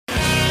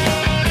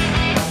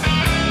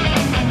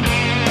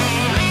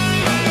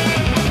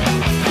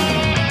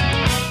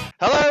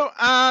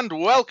And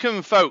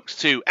welcome, folks,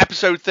 to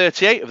episode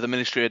 38 of the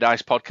Ministry of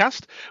Dice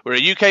podcast. We're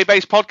a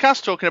UK-based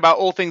podcast talking about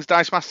all things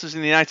Dice Masters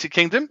in the United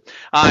Kingdom.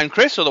 I'm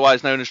Chris,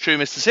 otherwise known as True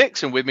Mr.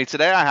 Six, and with me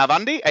today I have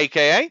Andy,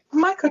 a.k.a.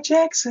 Michael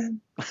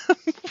Jackson.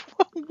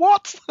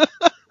 What?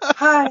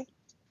 Hi.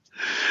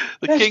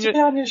 Nice to be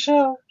on your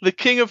show. The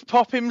king of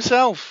pop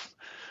himself.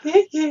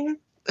 Yeah.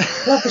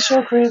 Love the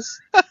show, Chris.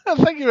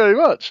 Thank you very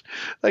much.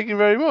 Thank you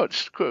very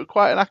much.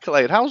 Quite an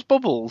accolade. How's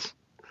Bubbles?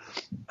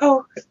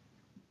 Oh,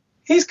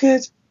 he's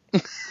good.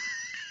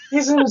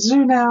 He's in a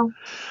zoo now.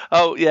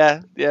 Oh,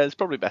 yeah. It's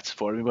probably better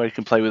for him where he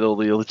can play with all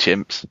the other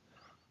chimps.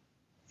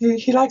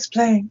 He likes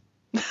playing.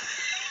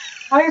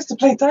 I used to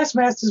play Dice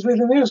Masters with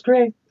him. It was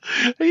great.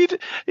 Are you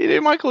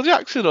doing Michael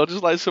Jackson or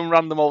just like some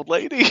random old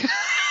lady?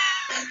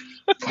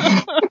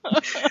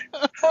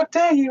 How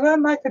dare you?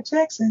 I'm Michael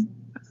Jackson.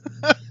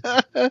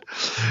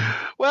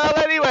 Well,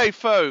 anyway,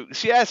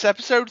 folks, yes,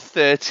 episode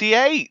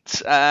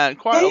 38.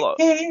 Quite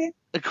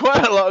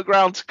a lot of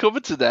ground to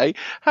cover today.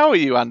 How are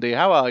you, Andy?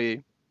 How are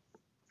you?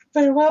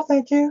 Very well,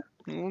 thank you.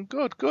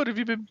 Good. Have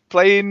you been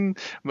playing,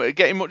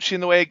 getting much in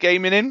the way of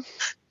gaming in?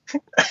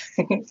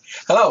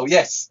 Hello,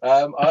 yes.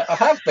 I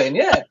have been,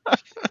 yeah.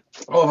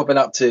 What have I been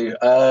up to?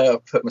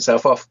 I've put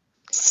myself off.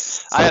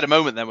 I had a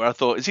moment then where I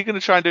thought, is he going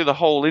to try and do the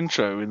whole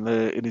intro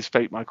in his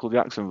fake Michael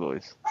Jackson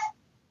voice?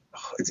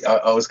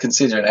 I was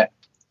considering it.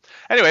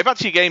 Anyway, back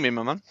to your gaming,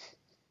 my man.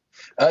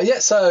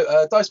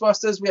 So Dice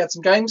Masters, we had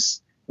some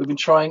games. We've been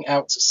trying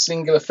out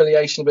single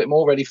affiliation a bit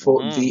more, ready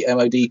for the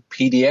MOD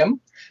PDM.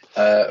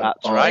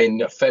 That's right.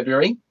 In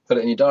February. Put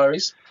it in your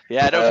diaries.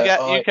 Yeah, don't forget,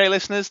 UK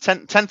listeners,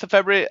 10th of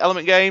February,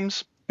 Element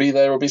Games. Be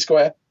there or be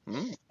square.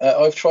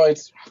 I've tried,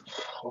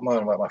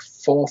 my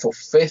fourth or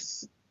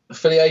fifth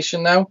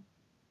affiliation now.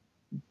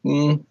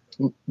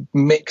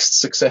 Mixed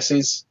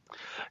successes.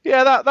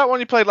 Yeah, that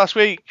one you played last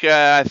week,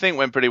 I think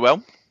went pretty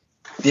well.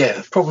 Yeah,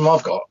 the problem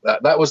I've got,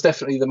 that was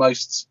definitely the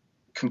most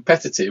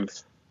competitive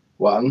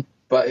one,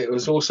 but it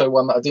was also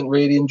one that I didn't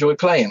really enjoy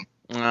playing.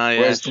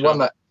 Whereas the one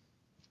that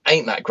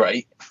ain't that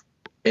great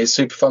is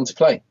super fun to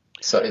play.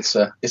 So it's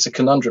a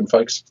conundrum,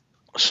 folks.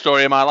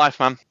 Story of my life,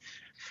 man.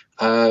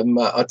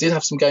 I did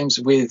have some games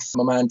with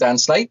my man Dan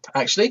Slape,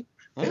 actually.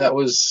 I think that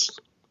was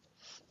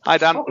Hi,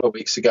 Dan. A couple of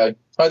weeks ago.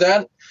 Hi,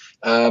 Dan.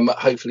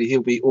 Hopefully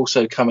he'll be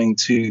also coming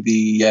to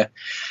the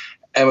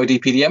MOD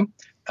PDM.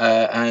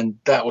 And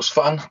that was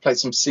fun. Played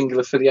some single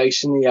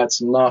affiliation. He had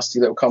some nasty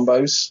little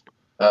combos.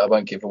 I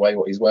won't give away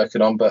what he's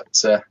working on, but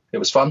it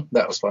was fun.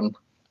 That was fun.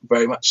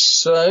 Very much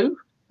so.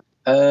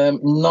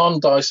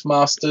 Non-Dice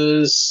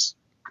Masters,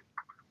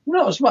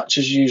 not as much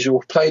as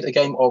usual. Played a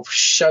game of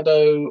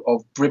Shadow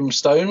of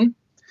Brimstone.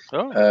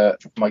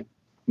 My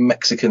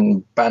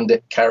Mexican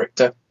bandit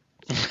character.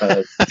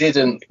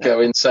 Didn't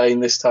go insane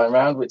this time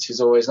round, which is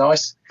always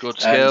nice. Good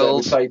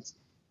skills. And we played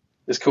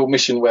this cool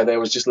mission where there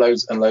was just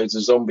loads and loads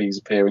of zombies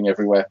appearing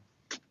everywhere.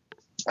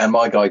 And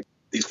my guy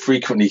is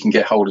frequently can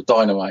get hold of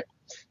dynamite.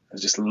 I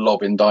was just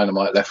lobbing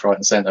dynamite left, right,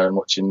 and centre and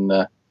watching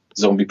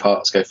zombie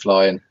parts go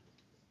flying.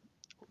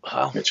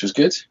 Wow. Which was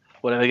good.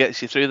 Whatever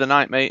gets you through the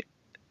night, mate,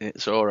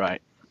 it's all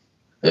right.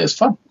 It was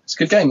fun. It's a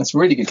good game. It's a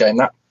really good game,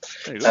 that.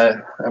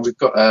 And we've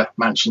got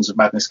Mansions of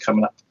Madness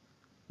coming up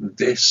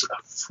this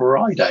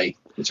Friday,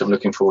 which I'm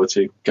looking forward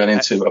to, going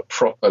into a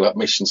proper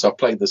mission. So I've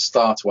played the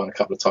starter one a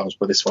couple of times,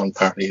 but this one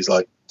apparently is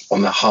like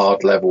on the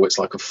hard level. It's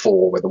like a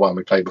 4, where the one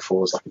we played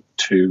before was like a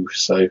 2.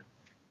 So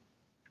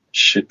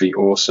should be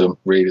awesome.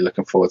 Really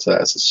looking forward to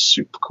that. It's a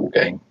super cool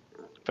game.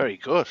 Very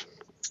good.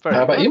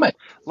 How about you, mate?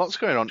 Lots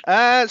going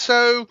on.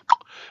 So,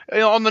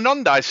 on the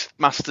non-Dice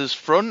Masters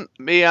front,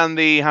 me and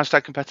the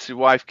hashtag competitive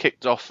wife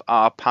kicked off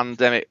our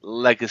Pandemic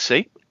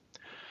Legacy.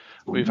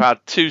 We've had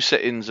 2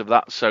 sit-ins of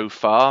that so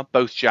far,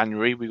 both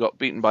January. We got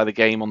beaten by the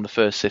game on the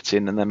first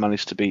sit-in and then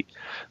managed to beat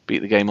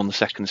the game on the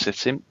second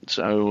sit-in.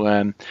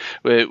 So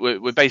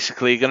we're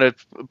basically going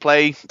to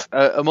play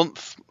a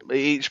month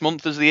each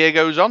month as the year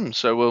goes on.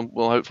 So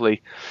we'll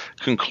hopefully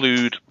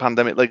conclude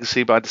Pandemic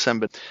Legacy by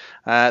December.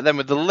 Then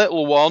with the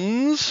little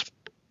ones,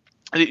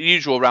 the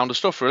usual round of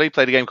stuff really.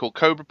 Played a game called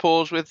Cobra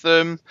Paws with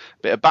them.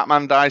 Bit of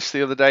Batman dice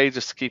the other day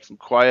just to keep them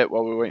quiet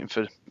while we're waiting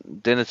for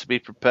dinner to be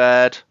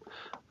prepared.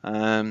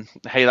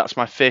 Hey, that's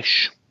my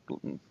fish.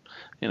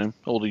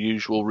 All the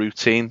usual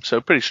routine.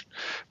 So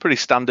pretty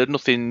standard.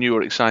 Nothing new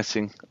or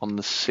exciting on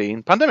the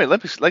scene. Pandemic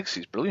Legacy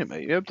is brilliant,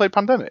 mate. You ever played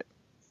Pandemic?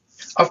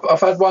 I've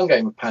had one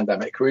game of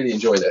Pandemic. Really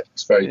enjoyed it.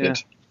 It's very good.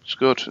 It's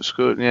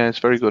good. Yeah, it's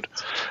very good.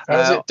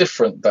 How is it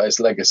different that it's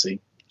Legacy?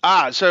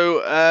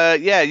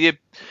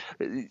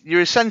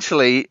 You're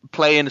essentially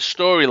playing a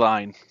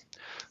storyline.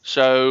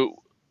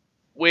 So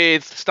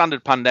with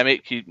standard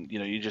Pandemic, you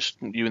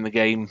in the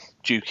game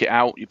duke it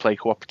out. You play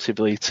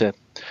cooperatively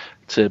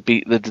to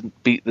beat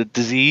the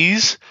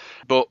disease.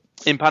 But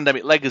in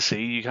Pandemic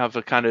Legacy, you have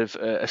a kind of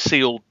a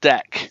sealed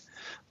deck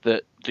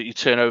that you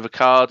turn over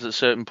cards at a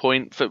certain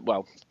point.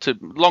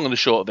 Long and the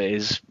short of it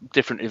is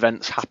different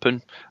events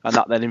happen, and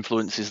that then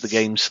influences the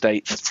game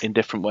state in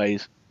different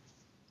ways.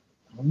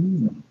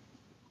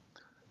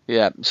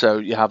 Yeah, so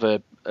you have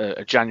a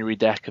a January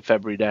deck, a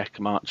February deck,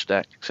 a March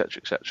deck,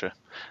 etc., etc.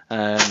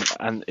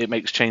 And it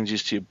makes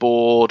changes to your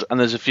board, and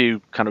there's a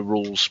few kind of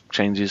rules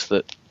changes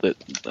that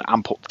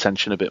amp up the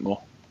tension a bit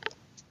more.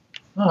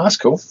 Oh, that's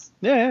cool.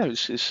 Yeah,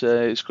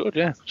 it's good.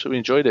 Yeah, so we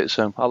enjoyed it.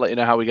 So I'll let you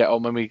know how we get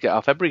on when we get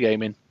our February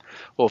game in,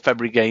 or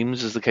February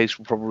games, as the case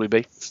will probably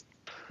be.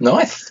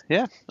 Nice.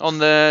 Yeah. On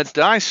the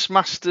Dice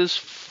Masters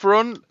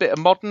front, bit of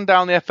modern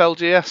down the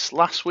FLGS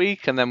last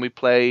week, and then we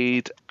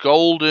played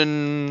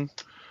Golden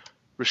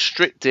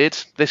Restricted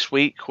this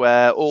week,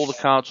 where all the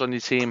cards on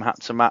your team had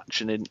to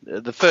match, and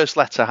the first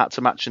letter had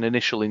to match an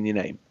initial in your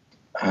name.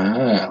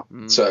 Ah,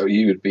 so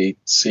you would be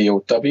C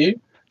or W?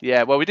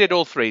 Yeah, well, we did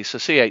all three, so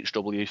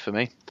CHW for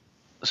me.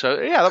 So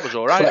yeah, that was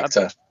all right.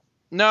 Collector.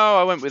 No,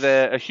 I went with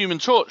a Human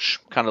Torch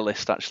kind of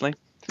list, actually.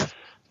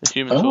 The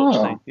Human Torch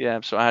thing.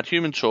 Yeah, so I had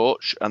Human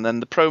Torch, and then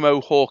the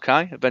promo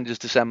Hawkeye, Avengers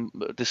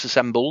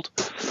Disassembled,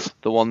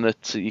 the one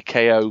that you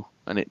KO,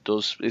 and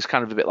it's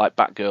kind of a bit like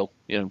Batgirl.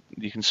 You know,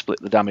 you can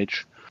split the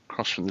damage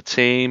across from the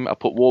team. I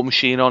put War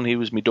Machine on, he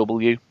was my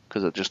W,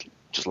 because I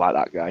just like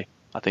that guy.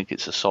 I think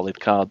it's a solid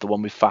card, the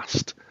one with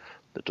fast,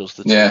 that does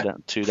the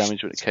two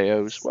damage when it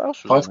KOs. What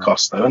else was 5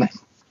 cost, though, isn't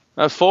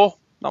it? 4.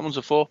 That one's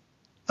a 4.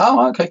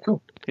 Oh, okay,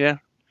 cool. Yeah.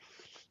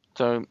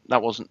 So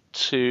that wasn't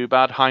too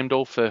bad.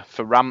 Heimdall for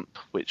ramp,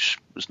 which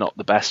was not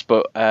the best,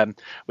 but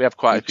we have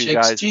quite a few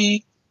guys.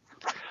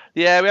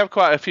 Yeah, we have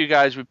quite a few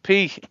guys with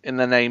P in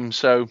their name,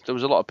 so there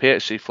was a lot of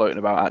PHC floating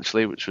about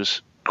actually, which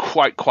was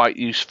quite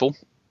useful.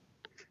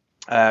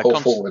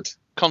 Forward.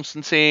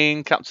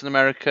 Constantine, Captain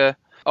America.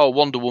 Oh,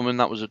 Wonder Woman,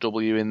 that was a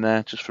W in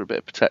there just for a bit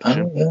of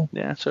protection. Oh,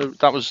 yeah, so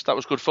that was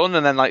good fun.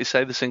 And then, like you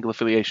say, the single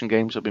affiliation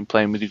games I've been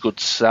playing with your good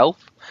self.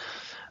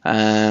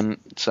 So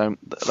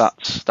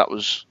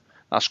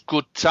that's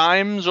good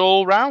times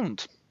all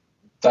round.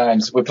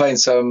 Times. We're playing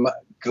some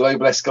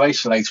Global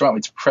Escalation later, aren't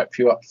we, to prep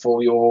you up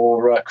for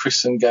your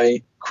Chris and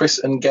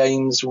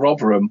Gaines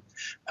Rob Room,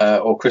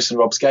 or Chris and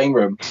Rob's Game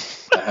Room,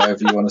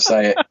 however you want to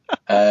say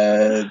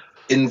it.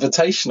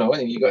 Invitational,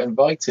 and you got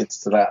invited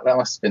to that. That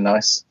must have been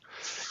nice.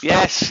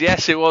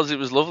 Yes, it was. It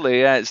was lovely.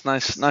 Yeah, it's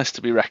nice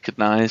to be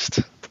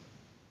recognised.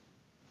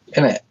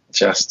 Isn't it?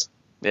 Just.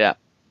 Yeah.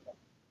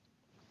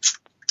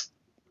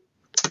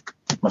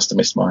 Must have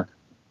missed mine.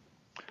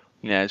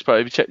 Yeah, it's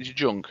probably. Have you checked your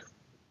junk?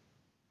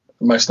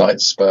 Most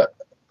nights, but.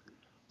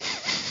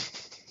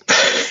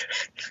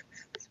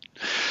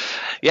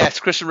 Yes,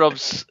 Chris and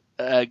Rob's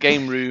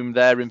Game Room,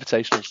 their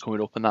invitational's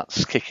coming up, and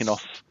that's kicking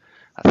off,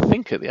 I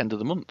think, at the end of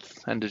the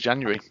month, end of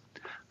January.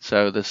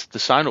 So the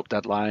sign-up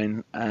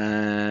deadline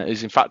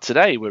is in fact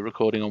today. We're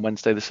recording on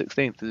Wednesday the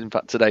 16th. Is in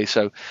fact today.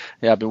 So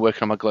yeah, I've been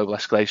working on my Global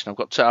Escalation.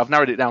 I've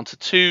narrowed it down to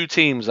 2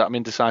 teams that I'm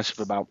indecisive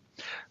about.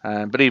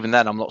 But even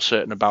then, I'm not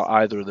certain about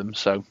either of them.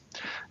 So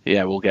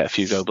yeah, we'll get a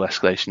few Global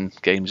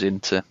Escalation games in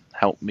to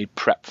help me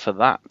prep for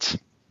that.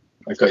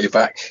 I got your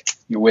back.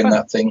 You win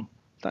that thing.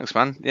 Thanks,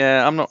 man.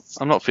 Yeah, I'm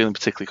not feeling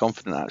particularly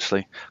confident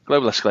actually.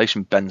 Global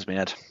Escalation bends my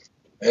head.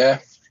 Yeah,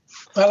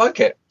 I like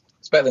it.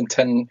 It's better than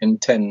 10 in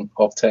 10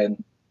 of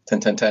 10.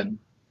 10.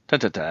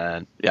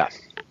 Yeah,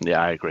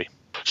 I agree.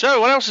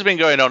 So what else has been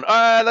going on?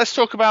 Let's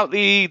talk about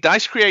the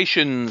dice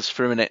creations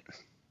for a minute.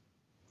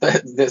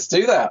 Let's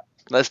do that.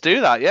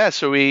 Yeah,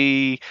 so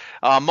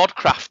our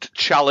Modcraft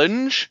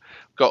challenge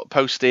got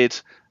posted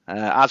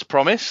as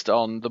promised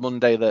on the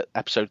Monday that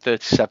episode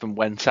 37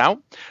 went out.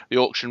 The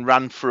auction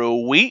ran for a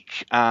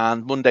week,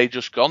 and Monday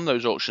just gone,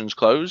 those auctions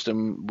closed,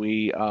 and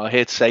we are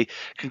here to say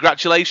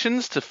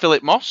congratulations to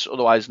Philip Moss,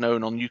 otherwise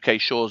known on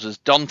UK shores as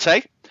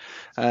Dante,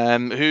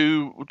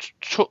 who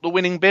took the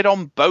winning bid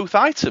on both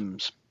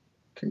items.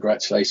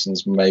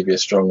 Congratulations, maybe a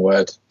strong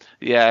word.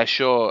 Yeah,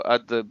 sure.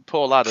 The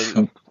poor lad.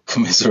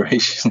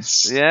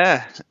 Commiserations.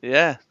 Yeah.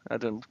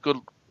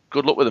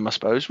 Good luck with them, I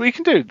suppose. Well, you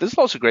can do. There's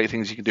lots of great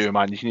things you can do in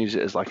mine. You can use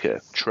it as like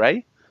a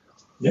tray.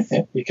 Yeah,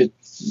 you could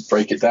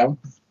break it down,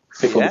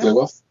 pick all the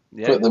glue off,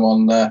 put them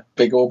on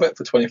Big Orbit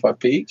for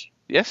 25p each.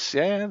 Yes,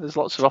 yeah. There's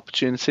lots of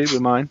opportunity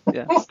with mine.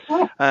 Yeah.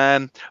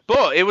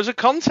 But it was a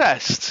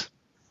contest,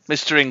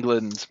 Mr.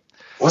 England.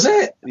 Was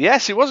it?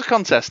 Yes, it was a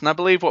contest, and I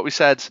believe what we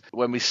said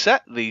when we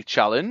set the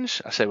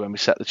challenge,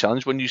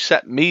 when you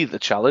set me the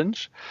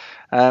challenge,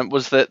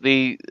 was that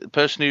the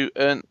person who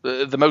earned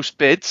the most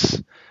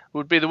bids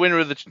would be the winner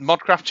of the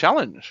Modcraft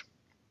challenge.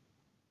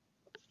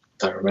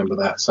 Don't remember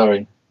that,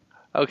 sorry.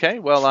 Okay,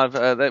 well,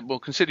 we'll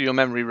consider your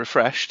memory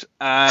refreshed.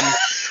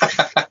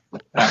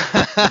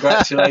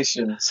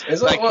 Congratulations.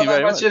 Is that what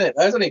that much in it?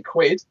 That was only a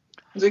quid.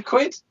 Was it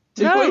quid?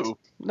 Quid?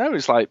 No,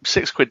 it's like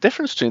 £6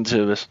 difference between the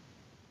two of us.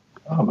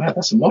 Oh man,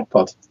 that's a mod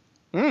pod.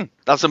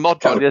 That's a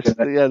mod pod. Yes,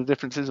 yeah, the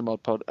difference is a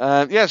mod pod.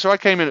 So I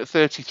came in at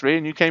 33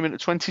 and you came in at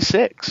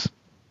 26.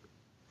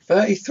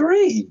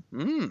 33?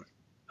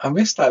 I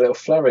missed that little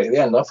flurry at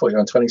the end. I thought you were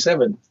on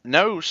 27.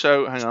 No,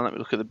 so hang on, let me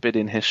look at the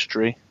bidding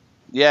history.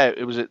 Yeah,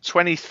 it was at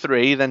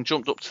 23, then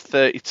jumped up to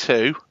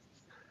 32,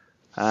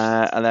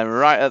 and then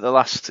right at the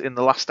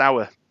last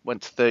hour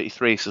went to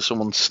 33. So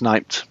someone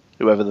sniped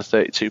whoever the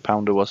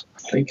 32-pounder was.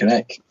 Thinking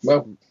heck.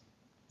 Well,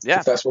 yeah,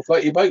 if that's what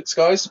float your boats,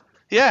 guys.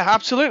 Yeah,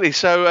 absolutely.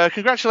 So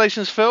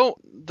congratulations, Phil.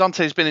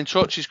 Dante's been in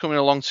touch. He's coming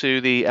along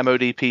to the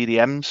MOD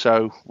PDM,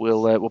 so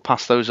we'll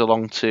pass those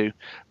along to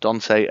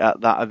Dante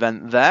at that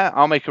event there.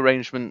 I'll make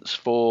arrangements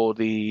for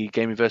the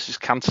Gaming versus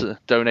Cancer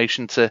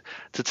donation to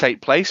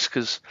take place,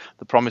 because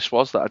the promise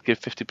was that I'd give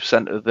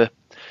 50%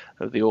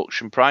 of the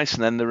auction price,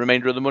 and then the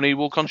remainder of the money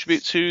will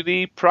contribute to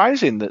the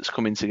prizing that's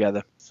coming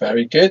together.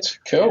 Very good.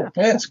 Cool.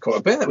 Yeah, it's quite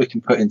a bit that we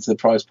can put into the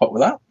prize pot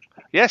with that.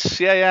 Yes,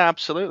 yeah,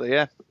 absolutely,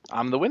 yeah.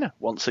 I'm the winner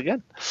once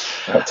again.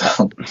 Well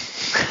done.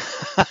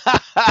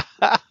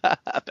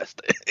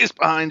 Best is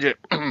behind you.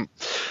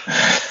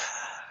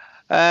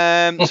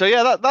 So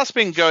yeah, that's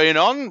been going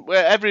on.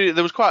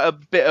 There was quite a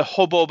bit of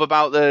hubbub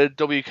about the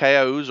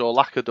WKOs, or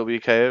lack of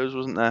WKOs,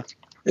 wasn't there?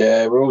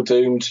 Yeah, we're all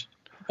doomed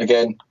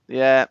again.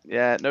 Yeah,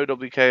 no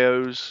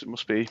WKOs. It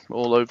must be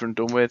all over and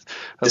done with.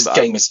 This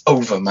game is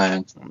over,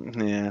 man.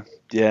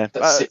 Yeah.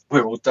 That's it.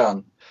 We're all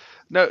done.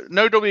 No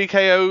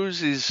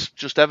WKOs is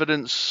just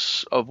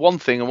evidence of one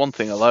thing and one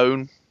thing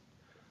alone: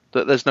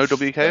 that there's no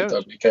WKOs.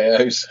 No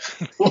WKOs.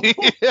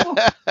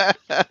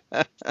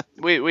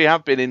 We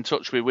have been in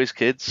touch with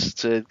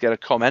WizKids to get a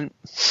comment.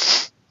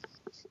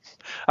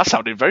 That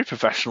sounded very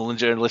professional and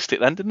journalistic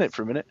then, didn't it,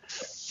 for a minute?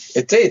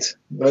 It did.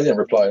 They didn't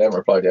reply. They haven't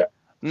replied yet.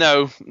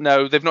 No,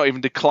 they've not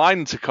even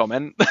declined to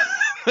comment.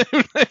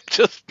 They've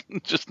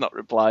just not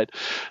replied.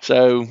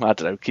 So, I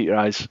don't know, keep your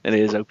eyes and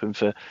ears open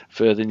for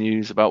further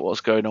news about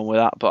what's going on with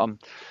that. But I'm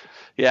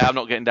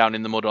not getting down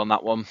in the mud on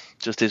that one.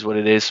 Just is what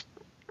it is.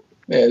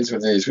 Yeah, it is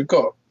what it is. We've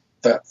got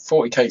that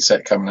 40k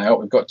set coming out.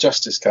 We've got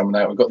Justice coming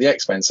out. We've got the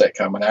X-Men set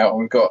coming out. And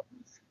we've got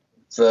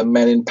the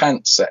Men in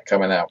Pants set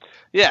coming out.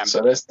 Yeah.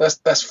 So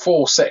that's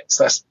 4 sets.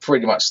 That's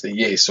pretty much the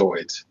year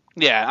sorted.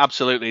 Yeah,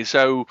 absolutely.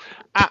 So,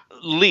 at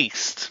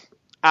least...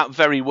 at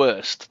very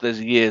worst, there's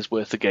a year's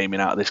worth of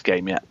gaming out of this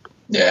game yet.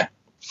 Yeah,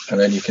 and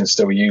then you can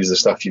still use the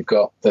stuff you've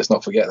got. Let's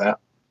not forget that.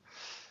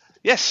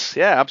 Yes,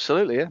 yeah,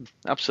 absolutely.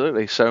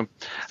 So,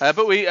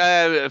 but we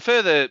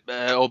further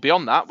or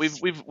beyond that,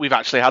 we've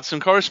actually had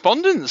some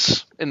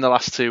correspondence in the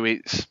last 2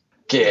 weeks.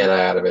 Get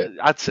out of it.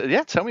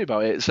 Tell me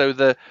about it. So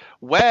the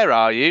Where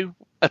Are You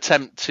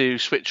attempt to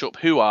switch up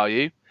Who Are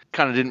You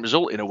kind of didn't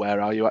result in a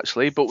Where Are You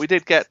actually, but we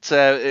did get.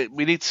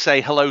 We need to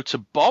say hello to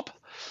Bob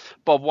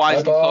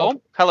Weisenthal.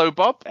 Hello,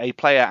 Bob, a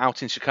player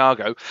out in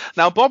Chicago.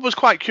 Now, Bob was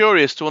quite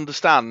curious to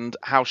understand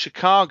how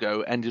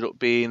Chicago ended up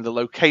being the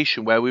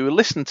location where we were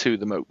listened to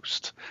the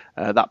most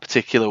that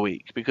particular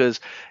week,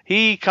 because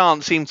he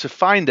can't seem to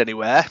find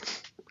anywhere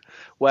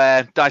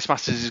where Dice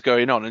Masters is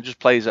going on and just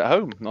plays at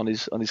home on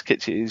his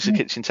kitchen. He's a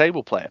kitchen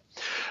table player.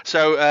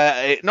 So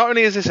not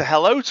only is this a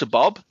hello to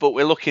Bob, but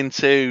we're looking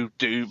to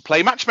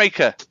play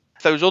Matchmaker.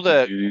 Those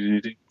other...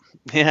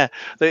 Yeah,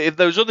 if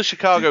those other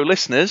Chicago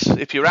listeners,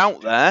 if you're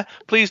out there,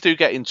 please do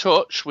get in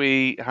touch.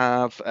 We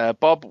have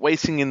Bob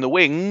waiting in the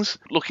wings,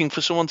 looking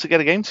for someone to get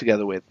a game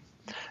together with.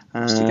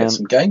 Just to get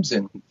some games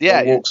in.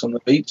 Yeah, walks on the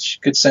beach,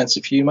 good sense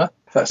of humour.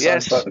 If that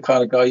sounds like the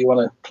kind of guy you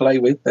want to play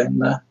with,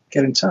 then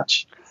get in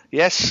touch.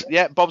 Yes,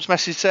 yeah, Bob's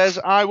message says,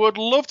 I would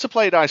love to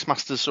play Dice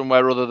Masters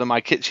somewhere other than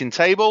my kitchen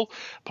table.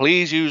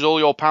 Please use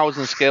all your powers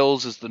and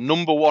skills as the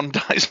 #1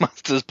 Dice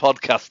Masters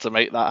podcast to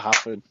make that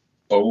happen.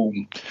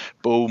 Boom.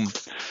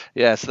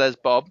 Yeah, so there's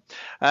Bob.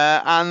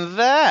 And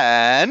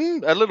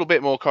then a little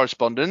bit more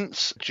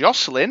correspondence.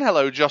 Jocelyn.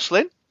 Hello,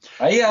 Jocelyn.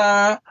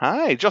 Hiya.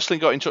 Hi.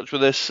 Jocelyn got in touch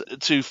with us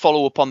to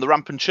follow up on the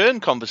Ramp and Churn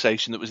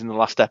conversation that was in the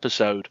last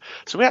episode.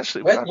 So we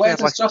actually... Where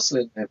does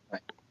Jocelyn live,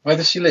 mate? Where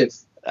does she live?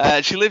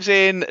 She lives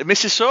in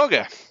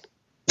Mississauga.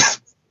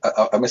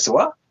 Mr.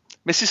 what?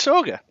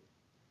 Mississauga.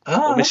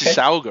 Oh, or Mrs.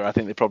 Sauger, I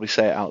think they probably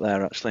say it out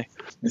there, actually.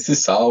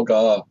 Mrs.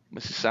 Sauger.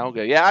 Mrs.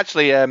 Sauger. Yeah,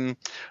 actually,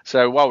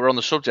 so while we're on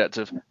the subject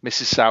of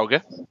Mrs.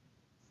 Sauger,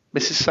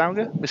 Mrs.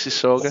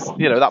 Sauger,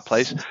 you know, that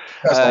place.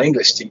 That's my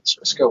English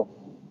teacher at school.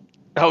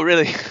 Oh,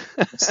 really?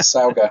 Mrs.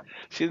 Sauger.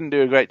 She didn't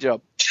do a great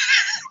job.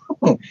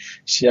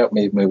 She helped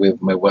me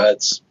with my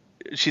words.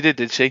 She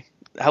did she?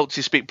 Helped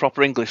you speak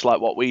proper English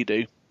like what we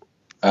do.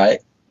 Aye.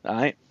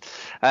 But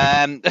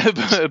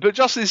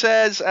Jocelyn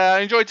says, I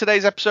enjoyed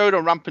today's episode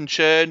on Ramp and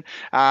Churn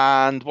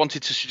and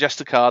wanted to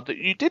suggest a card that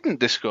you didn't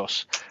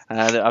discuss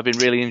that I've been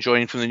really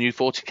enjoying from the new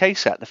 40k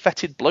set, the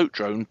Fetid Bloat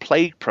Drone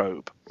Plague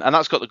Probe. And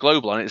that's got the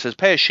global on it. It says,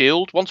 pay a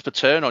shield once per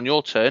turn on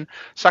your turn,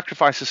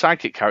 sacrifice a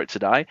sidekick character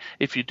die.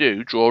 If you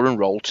do, draw and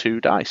roll 2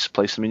 dice.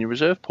 Place them in your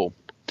reserve pool.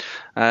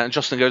 And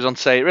Justin goes on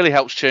to say, it really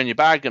helps churn your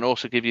bag and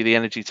also give you the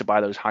energy to buy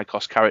those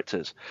high-cost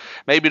characters.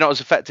 Maybe not as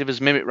effective as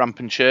Mimic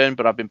Ramp and Churn,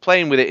 but I've been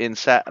playing with it in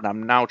set, and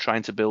I'm now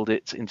trying to build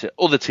it into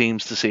other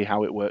teams to see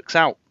how it works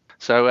out.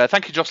 So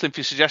thank you, Jocelyn, for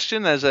your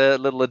suggestion. There's a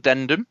little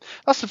addendum.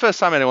 That's the first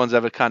time anyone's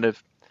ever kind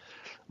of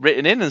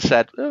written in and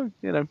said, oh,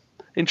 you know,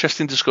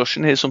 interesting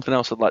discussion. Here's something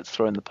else I'd like to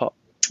throw in the pot.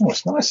 Oh,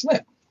 it's nice, isn't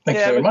it? Thank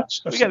you very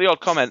much. We get the odd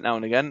comment now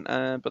and again,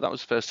 but that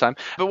was the first time.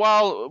 But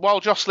while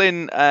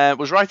Jocelyn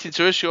was writing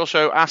to us, she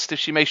also asked if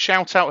she may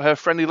shout out her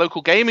friendly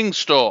local gaming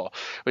store,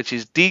 which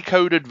is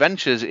Decode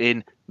Adventures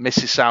in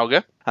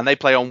Mississauga, and they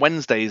play on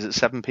Wednesdays at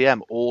 7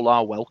 p.m. All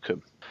are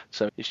welcome.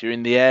 So if you're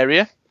in the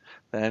area,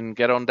 then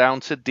get on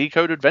down to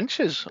Decode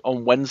Adventures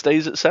on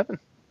Wednesdays at 7.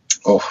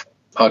 Oh,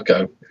 I'd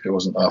go if it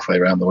wasn't halfway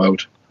around the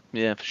world.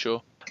 Yeah, for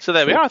sure. So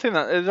there we are. I think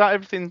is that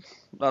everything.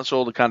 That's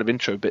all the kind of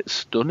intro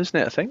bits done, isn't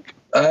it? I think.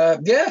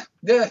 Yeah,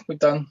 we've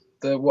done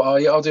the what are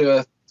you? I'll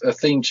do a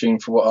theme tune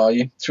for what are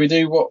you. Should we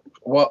do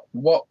what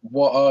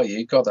are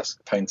you? God, that's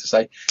a pain to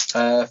say.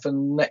 For the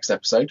next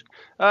episode.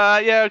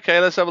 Yeah. Okay.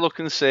 Let's have a look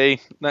and see.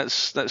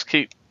 Let's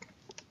keep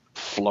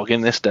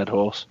flogging this dead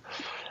horse.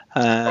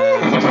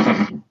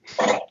 Oh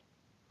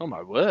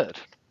my word!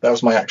 That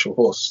was my actual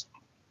horse.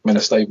 I'm in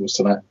a stables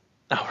tonight.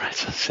 Oh,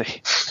 right, I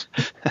see.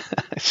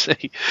 I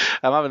see.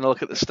 I'm having a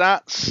look at the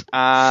stats,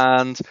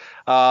 and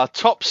our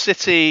top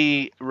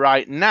city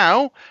right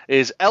now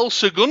is El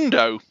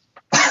Segundo.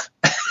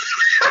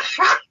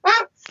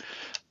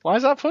 Why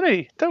is that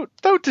funny?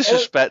 Don't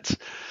disrespect.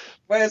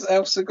 Where's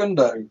El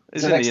Segundo?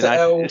 It's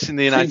in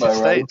the United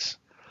States.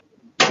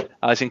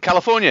 It's in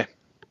California.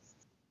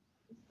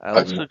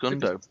 El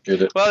Segundo.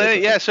 Well,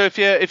 yeah. So if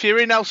you're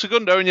in El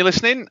Segundo and you're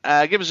listening,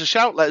 give us a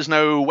shout. Let us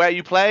know where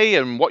you play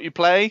and what you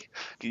play,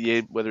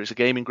 whether it's a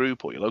gaming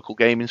group or your local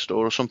gaming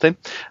store or something,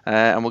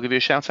 and we'll give you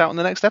a shout out in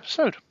the next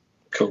episode.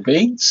 Cool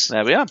beans.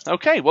 There we are.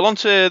 Okay, well, on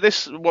to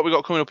this. What we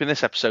got coming up in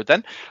this episode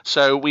then.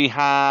 So we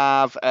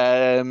have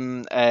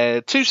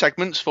 2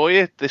 segments for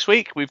you this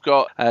week. We've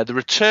got the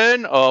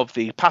return of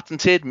the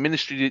patented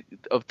Ministry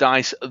of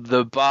Dice,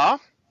 The Bar.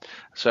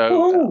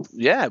 So,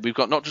 yeah, we've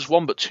got not just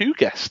 1 but 2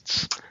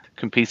 guests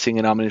competing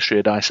in our Ministry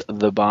of Dice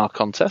The Bar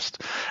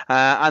contest.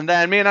 And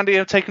then me and Andy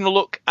have taken a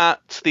look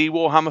at the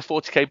Warhammer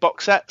 40k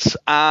box sets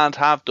and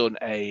have done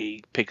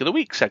a Pick of the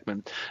Week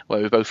segment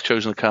where we've both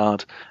chosen a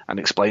card and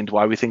explained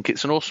why we think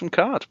it's an awesome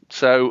card.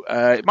 So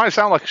it might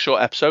sound like a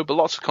short episode, but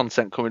lots of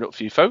content coming up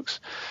for you folks.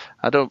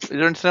 Is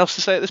there anything else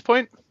to say at this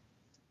point?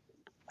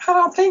 I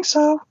don't think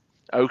so.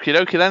 Okie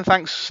dokie then.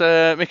 Thanks,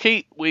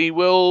 Mickey. We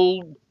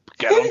will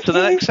get on to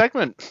the next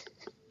segment.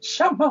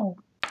 Shamo.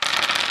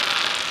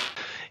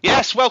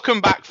 Yes,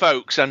 welcome back,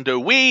 folks, and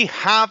we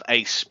have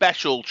a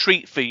special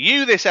treat for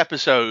you this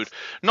episode.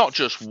 Not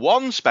just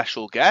 1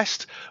 special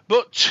guest,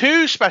 but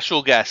 2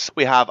 special guests.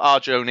 We have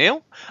RJ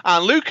O'Neill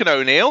and Lucan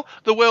O'Neill,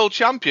 the world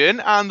champion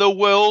and the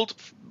world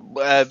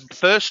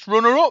first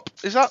runner-up.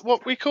 Is that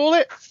what we call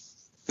it?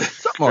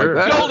 Something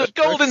like that.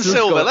 Gold and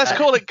silver. Let's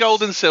call it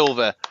gold and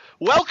silver.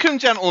 Welcome,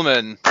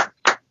 gentlemen.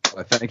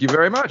 Well, thank you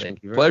very much.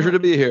 Pleasure to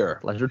be here.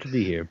 Pleasure to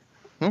be here.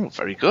 Oh,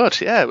 very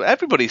good. Yeah,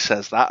 everybody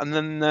says that, and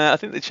then I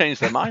think they change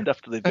their mind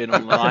after they've been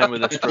on the line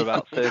with us for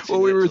about 30 Well,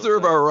 we minutes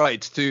reserve our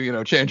rights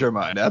to, change our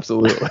mind.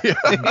 Absolutely.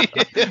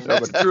 No,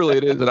 but truly,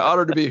 it is an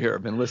honor to be here.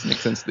 I've been listening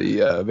since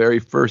the very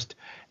first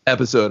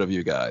episode of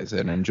you guys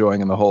and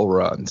enjoying the whole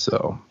run.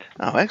 So.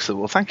 Oh, excellent.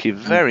 Well, thank you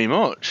very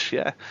much.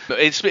 Yeah,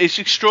 it's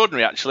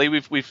extraordinary, actually.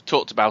 We've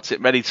talked about it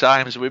many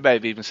times, and we may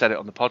have even said it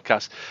on the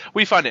podcast.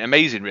 We find it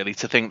amazing, really,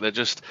 to think that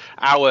just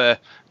our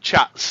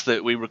chats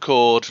that we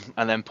record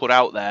and then put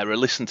out there are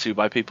listened to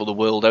by people the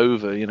world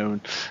over,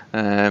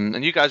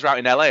 and you guys are out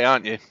in LA,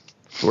 aren't you?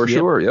 For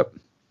sure, yep.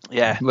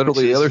 Yeah,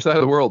 literally the other side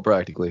of the world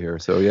practically here,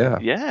 so yeah.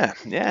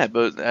 Yeah,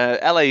 but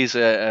LA is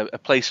a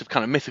place of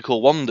kind of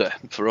mythical wonder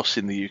for us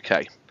in the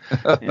UK.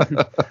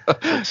 Yeah.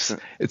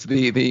 It's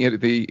the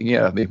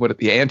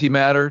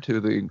antimatter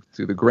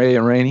to the gray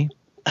and rainy.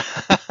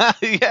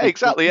 Yeah,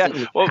 exactly. Yeah.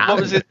 What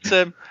was it?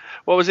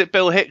 What was it?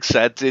 Bill Hicks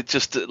said it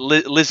just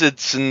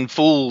lizards and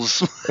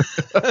fools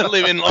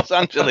live in Los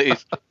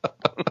Angeles.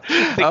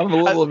 I'm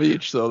a little of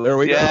each, so there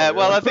we go. Yeah.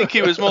 Well, I think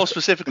he was more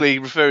specifically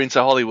referring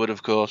to Hollywood,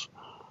 of course.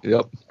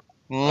 Yep.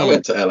 I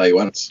went to LA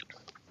once.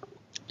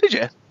 Did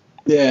you?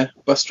 Yeah,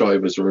 bus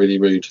drivers were really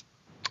rude.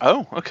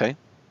 Oh, okay.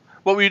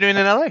 What were you doing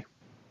in LA?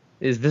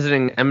 Is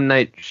visiting M.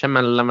 Night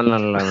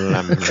Shyamalan.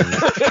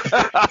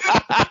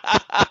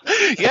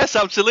 Yes,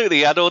 absolutely.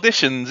 He had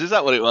auditions. Is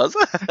that what it was?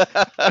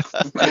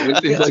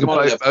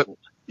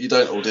 You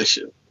don't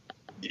audition.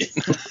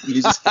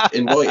 You just get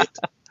invited.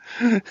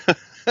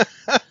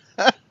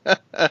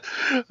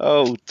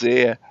 Oh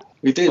dear.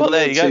 We did. Well,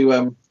 there you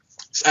go.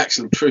 It's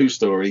actually a true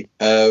story.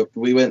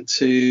 We went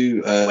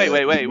to.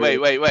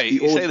 Wait.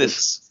 You say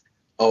this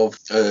of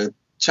a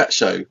chat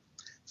show,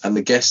 and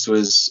the guest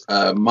was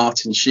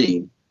Martin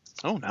Sheen.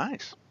 Oh,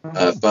 nice.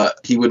 But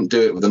he wouldn't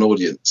do it with an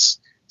audience.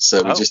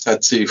 So we just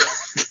had to,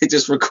 they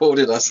just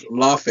recorded us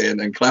laughing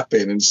and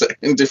clapping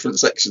in different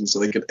sections so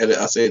they could edit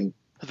us in.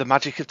 The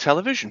magic of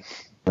television.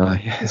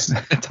 Yes,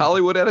 it's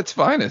Hollywood at its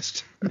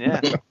finest.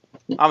 Yeah.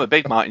 I'm a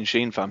big Martin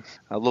Sheen fan.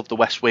 I love The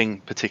West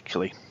Wing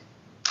particularly.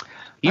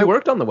 You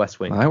worked on The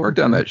West Wing. I worked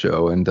on that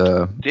show. And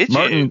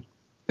Martin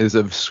is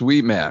a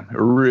sweet man,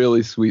 a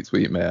really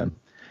sweet man.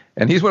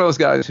 And he's one of those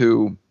guys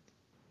who,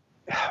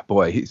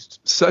 boy, he's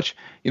such,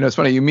 it's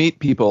funny, you meet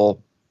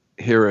people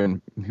here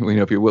and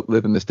if you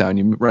live in this town,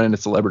 you run into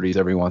celebrities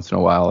every once in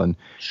a while, and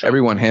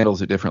everyone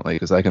handles it differently,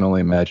 because I can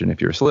only imagine if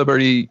you're a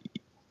celebrity,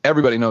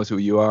 everybody knows who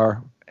you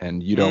are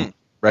and you don't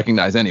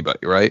recognize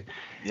anybody, right?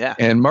 Yeah.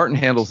 And Martin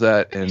handles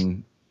that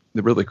in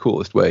the really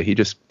coolest way. He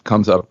just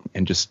comes up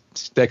and just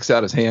sticks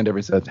out his hand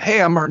every says,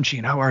 "Hey, I'm Martin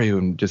Sheen, how are you?"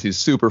 And just he's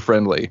super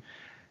friendly.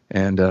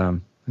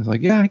 And He's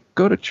like, yeah, I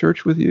go to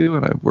church with you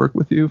and I've worked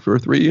with you for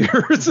 3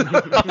 years.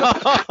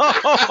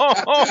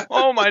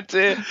 Oh my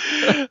dear.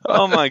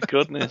 Oh my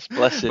goodness.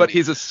 Bless him. But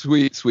he's a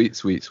sweet, sweet,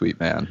 sweet, sweet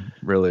man.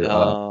 Really.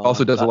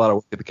 Also does a lot of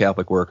work at the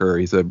Catholic Worker.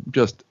 He's he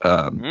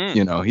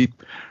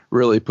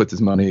really puts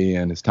his money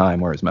and his time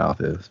where his mouth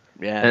is.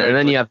 Yeah. And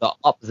then you have the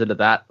opposite of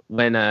that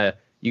when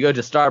you go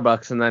to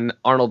Starbucks and then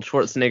Arnold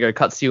Schwarzenegger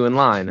cuts you in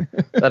line.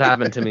 That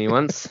happened to me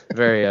once.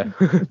 Very a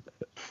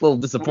little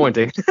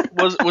disappointing.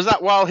 Was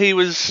that while he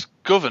was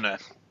governor?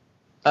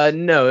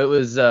 No, it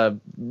was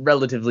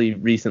relatively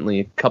recently,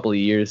 a couple of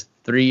years,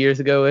 3 years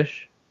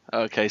ago-ish.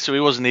 Okay, so he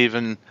wasn't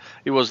even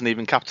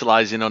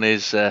capitalizing on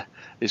his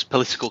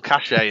political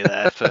cachet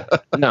there.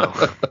 No.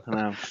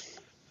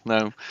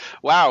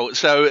 Wow.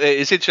 So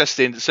it's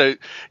interesting. So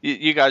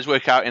you guys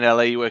work out in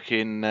LA, you work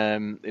in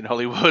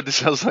Hollywood. It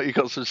sounds like you've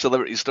got some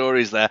celebrity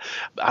stories there.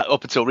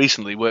 Up until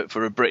recently, worked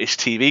for a British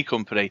TV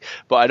company,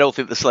 but I don't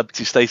think the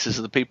celebrity status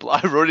of the people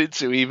I run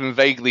into even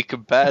vaguely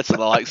compare to the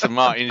likes of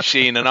Martin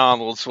Sheen and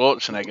Arnold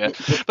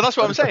Schwarzenegger. But that's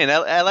what I'm saying.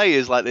 LA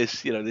is like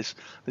this,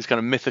 this kind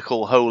of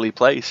mythical holy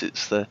place.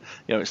 It's the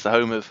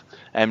home of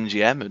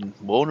MGM and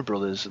Warner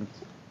Brothers and.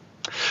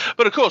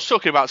 But of course,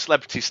 talking about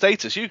celebrity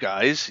status, you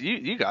guys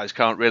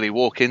can't really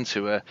walk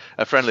into a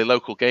friendly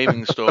local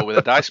gaming store with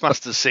a Dice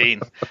Masters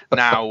scene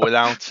now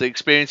without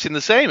experiencing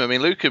the same. I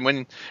mean, Lucan,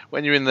 when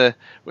you're in the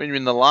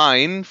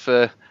line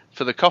for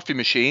the coffee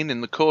machine in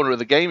the corner of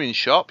the gaming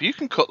shop, you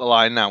can cut the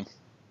line now.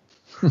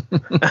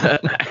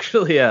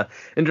 Actually,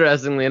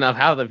 interestingly enough,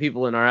 half the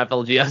people in our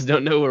FLGS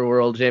don't know we're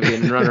world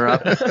champion and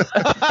runner-up.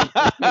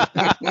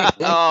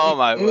 Oh,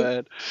 my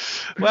word.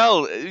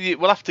 Well,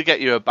 we'll have to get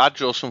you a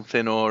badge or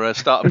something, or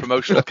start a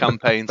promotional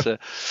campaign to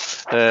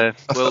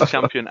world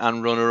champion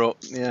and runner-up.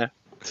 Yeah.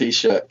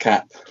 T-shirt,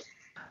 cap.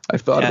 I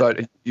thought about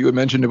it. You had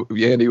mentioned,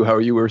 Andy, how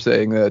you were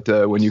saying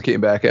that when you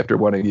came back after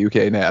winning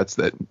UK Nats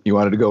that you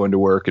wanted to go into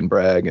work and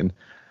brag. And,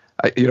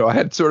 I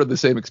had sort of the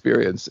same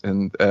experience.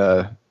 And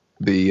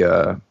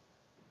the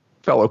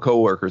fellow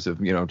coworkers have,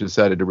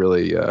 decided to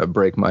really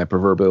break my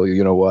proverbial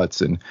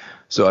you-know-whats. And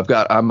so I've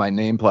got on my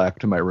name plaque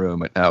to my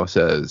room, it now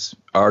says,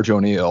 Arj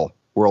O'Neill,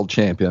 world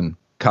champion,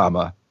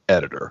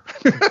 editor.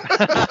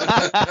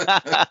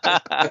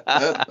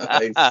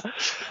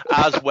 Nice.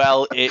 As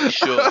well it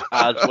should.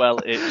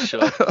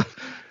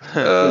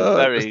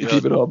 Very good.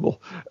 Keep it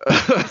humble.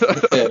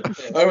 I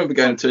remember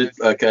going to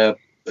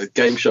a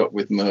game shop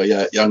with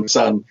my young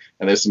son,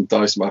 and there's some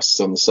Dice Masters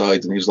on the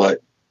side, and he was like,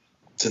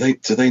 do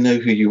they know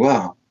who you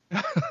are?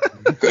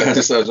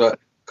 So I was like,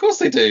 of course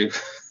they do.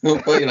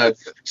 But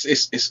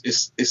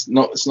it's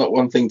not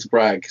one thing to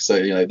brag.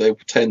 So they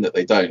pretend that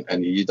they don't,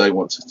 and you don't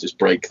want to just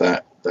break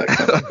that kind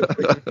of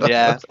thing.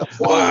 Yeah.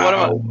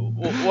 Wow.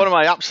 One of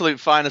my absolute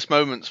finest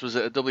moments was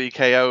at a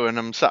WKO, and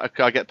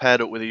I get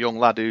paired up with a young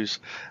lad who's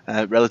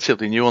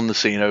relatively new on the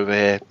scene over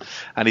here,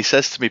 and he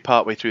says to me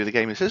partway through the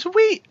game, he says, Have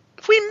we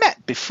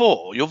met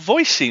before? Your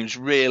voice seems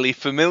really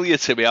familiar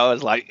to me. I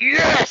was like,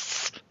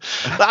 yes,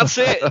 that's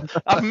it.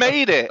 I've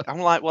made it.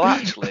 I'm like, well,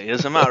 actually,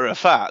 as a matter of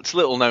fact,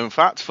 little known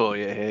fact for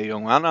you here,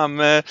 young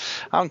man.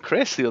 I'm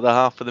Chris, the other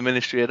half of the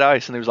Ministry of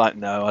Dice. And he was like,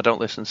 no, I don't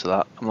listen to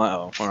that. I'm like,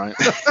 oh, all right.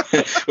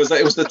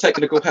 It was the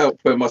technical help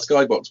when my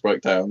skybox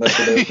broke down. That's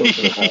what they were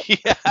talking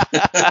about.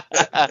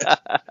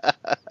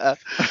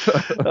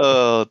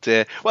 Oh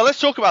dear. Well, let's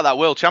talk about that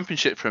World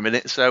Championship for a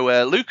minute.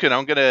 So, Lucan,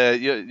 I'm gonna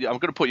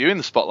put you in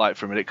the spotlight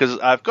for a minute, because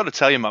I've got to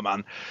tell you, my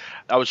man,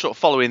 I was sort of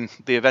following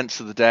the events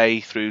of the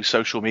day through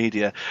social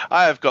media.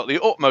 I have got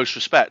the utmost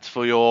respect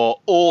for your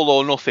all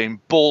or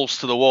nothing, balls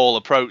to the wall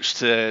approach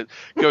to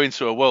going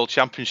to a World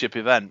Championship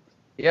event.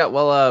 Yeah,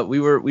 well, we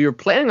were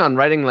planning on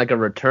writing like a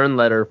return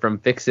letter from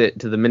Fix-It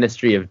to the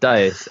Ministry of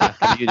Dice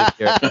after you did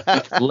your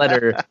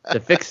letter to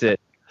Fix-It.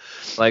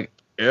 Like,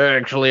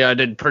 actually, I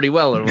did pretty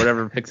well, or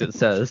whatever Fix-It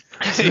says.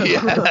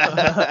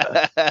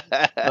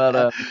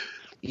 But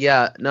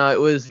no, it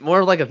was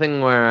more like a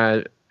thing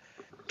where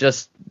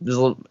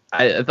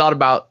I thought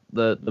about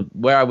the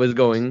where I was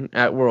going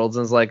at Worlds,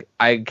 and was like,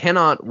 I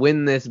cannot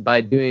win this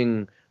by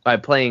playing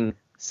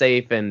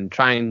safe and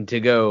trying to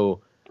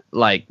go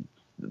like.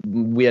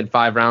 We had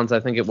 5 rounds, I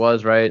think it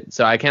was, right?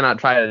 So I cannot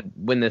try to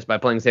win this by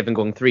playing safe and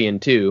going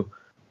 3-2.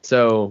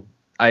 So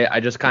I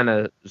just kind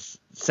of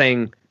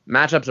saying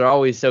matchups are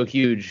always so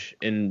huge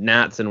in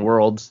Nats and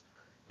Worlds.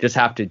 Just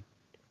have to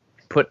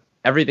put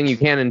everything you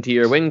can into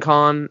your win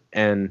con,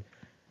 and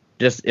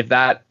just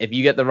if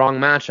you get the wrong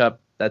matchup,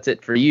 that's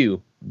it for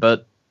you.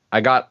 But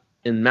I got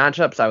in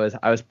matchups,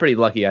 I was pretty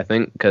lucky, I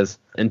think, because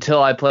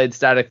until I played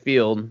Static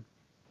Field,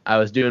 I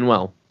was doing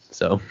well.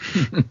 So.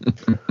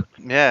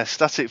 Yeah,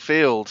 Static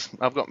Field.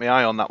 I've got my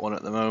eye on that one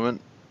at the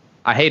moment.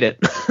 I hate it.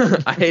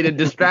 I hated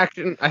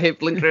Distraction. I hate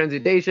Blink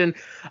Transmutation.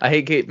 I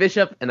hate Kate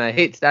Bishop, and I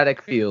hate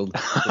Static Field.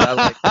 I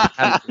like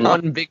have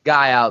one big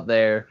guy out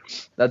there.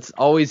 That's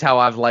always how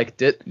I've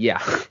liked it. Yeah.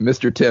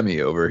 Mr.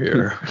 Timmy over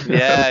here.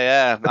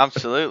 Yeah,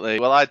 absolutely.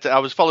 Well, I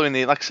was following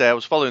the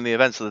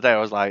events of the day. I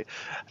was like,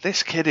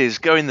 this kid is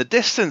going the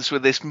distance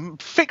with this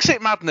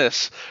fix-it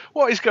madness.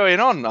 What is going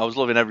on? I was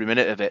loving every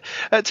minute of it.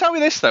 Tell me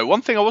this, though.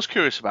 One thing I was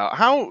curious about.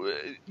 How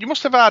you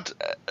must have had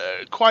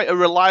quite a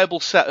reliable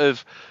set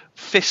of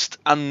fist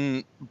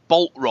and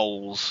bolt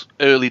rolls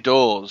early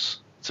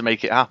doors to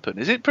make it happen.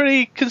 Is it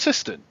pretty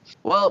consistent?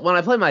 Well, when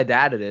I play my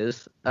dad, it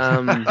is.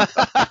 And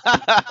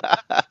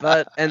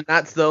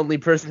that's the only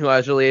person who I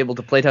was really able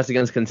to playtest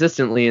against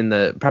consistently in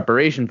the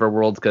preparation for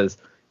Worlds, because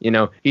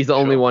he's the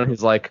only one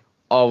who's like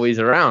always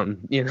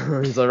around.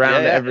 He's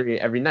around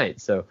every night.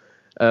 So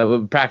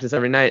we practice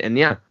every night, and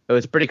it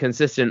was pretty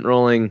consistent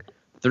rolling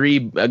 3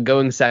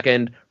 going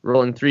second,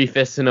 rolling 3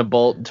 fists in a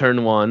bolt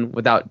turn 1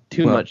 without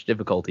too much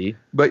difficulty.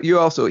 But he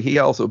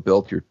also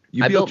built your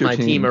my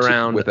team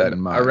around with that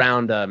in mind.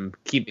 Around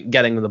keep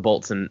getting the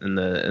bolts and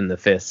the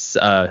fists.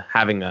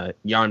 Having a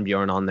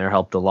Jarnbjorn on there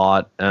helped a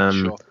lot.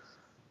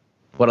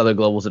 What other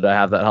globals did I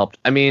have that helped?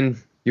 I mean,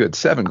 you had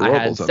 7 globals. I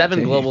had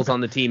 7 globals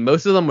on the team.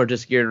 Most of them were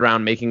just geared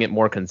around making it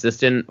more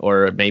consistent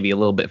or maybe a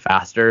little bit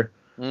faster.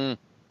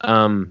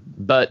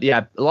 But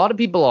yeah, a lot of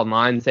people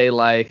online say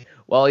like,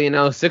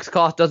 well, 6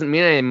 cost doesn't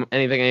mean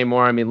anything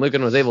anymore. I mean,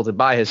 Lucan was able to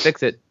buy his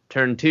Fix-It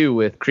turn 2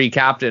 with Kree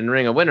Captain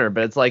Ring of Winter,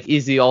 but it's like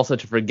easy also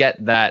to forget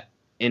that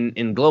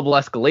in Global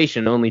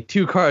Escalation, only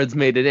 2 cards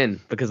made it in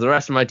because the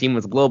rest of my team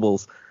was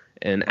globals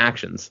and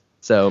actions.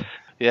 So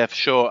yeah, for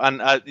sure.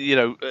 And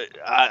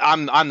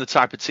I'm the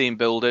type of team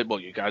builder. Well,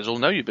 you guys all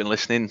know you've been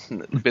listening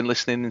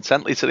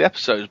intently to the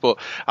episodes. But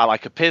I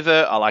like a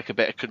pivot. I like a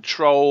bit of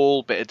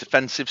control, bit of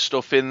defensive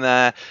stuff in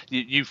there.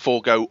 You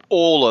forego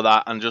all of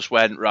that and just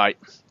went right.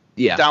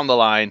 Yeah. Down the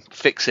line,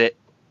 fix it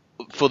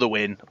for the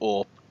win,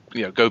 or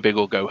go big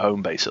or go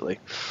home, basically.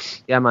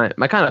 Yeah, my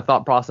kind of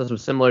thought process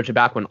was similar to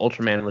back when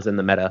Ultraman was in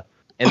the meta,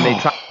 and they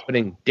tried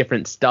putting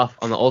different stuff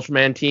on the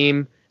Ultraman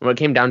team, and what it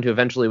came down to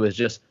eventually was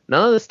just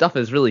none of this stuff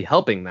is really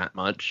helping that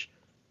much.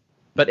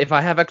 But if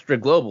I have extra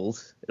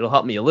globals, it'll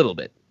help me a little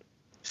bit.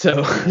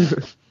 So.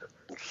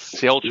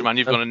 See, Ultraman,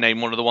 you've got to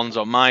name one of the ones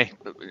on my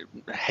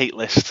hate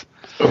list.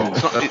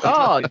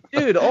 Oh,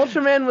 dude,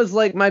 Ultraman was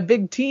like my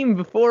big team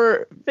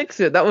before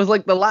Fix-It. That was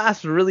like the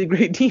last really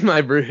great team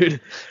I brewed.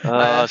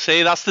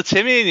 See, that's the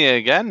Timmy in you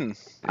again.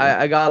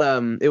 I got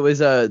it was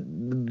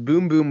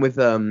Boom Boom with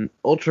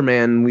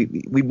Ultraman.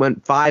 We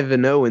went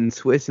 5-0 in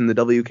Swiss in the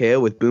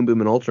WKO with Boom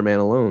Boom and Ultraman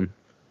alone.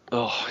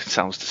 Oh, it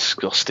sounds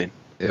disgusting.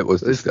 It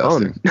was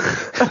disgusting.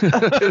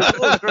 It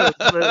was gross,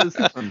 but it was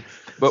fun.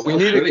 But we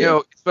need to,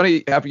 it's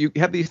funny, you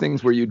have these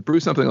things where you brew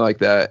something like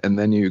that and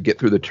then you get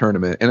through the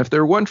tournament. And if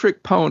they're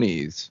one-trick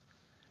ponies,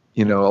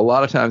 a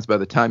lot of times by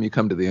the time you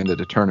come to the end of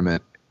the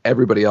tournament,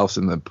 everybody else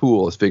in the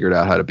pool has figured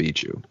out how to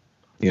beat you,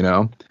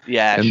 Yeah,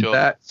 and sure.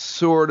 that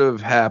sort of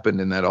happened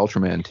in that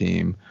Ultraman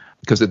team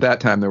because at that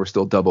time there was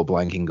still double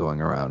blanking going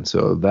around.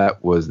 So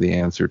that was the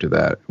answer to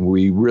that.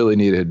 We really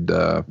needed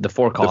the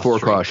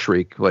 4-cost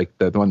Shriek, like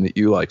the one that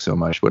you like so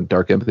much. What,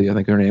 Dark Empathy, I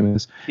think her name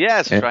is.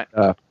 Yes, that's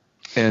right.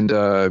 And,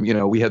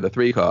 we had the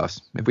 3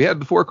 cost. If we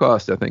had the 4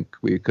 cost, I think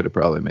we could have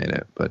probably made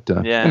it. But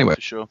anyway.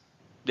 For sure.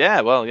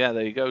 Yeah, well,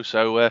 there you go.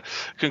 So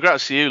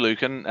congrats to you,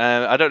 Luke. And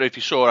I don't know if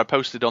you saw, I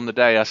posted on the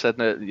day, I said,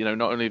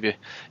 not only have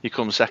you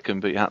come second,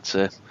 but you had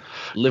to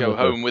go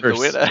home with the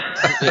winner.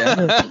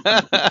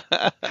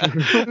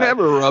 Who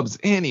never rubs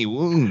any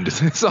wound.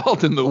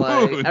 Salt in the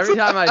wound. Every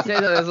time I say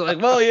that, it's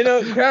like, well,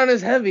 Crown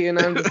is heavy. And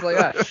I'm just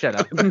like, shut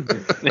up.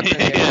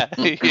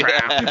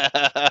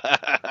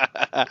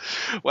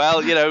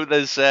 Well,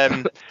 there's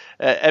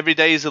every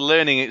day is a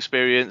learning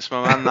experience,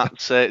 my man.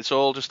 That's it's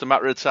all just a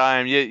matter of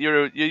time.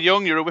 You're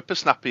young, you're a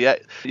whippersnapper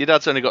yet. Your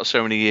dad's only got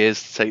so many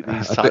years to take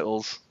these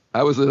titles.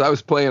 I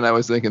was playing. I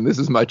was thinking, this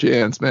is my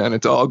chance, man.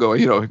 It's all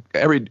going.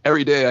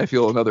 Every day I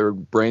feel another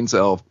brain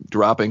cell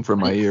dropping from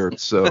my ear.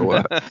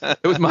 So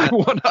it was my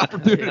one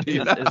opportunity.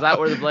 Is that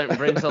where the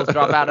brain cells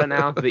drop out of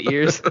now? The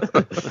ears.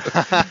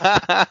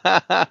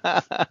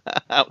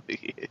 Out the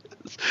ears.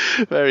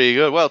 Very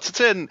good. Well, to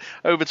turn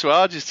over to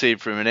Arj's team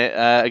for a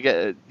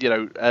minute,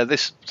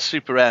 this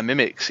super rare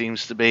Mimic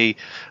seems to be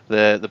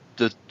the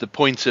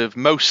point of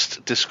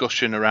most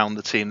discussion around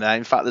the team there.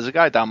 In fact, there's a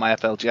guy down my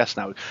FLGS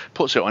now who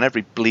puts it on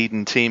every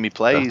bleeding team he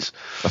plays.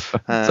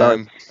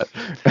 Sorry.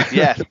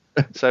 Yeah.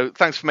 So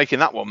thanks for making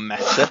that one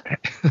meta.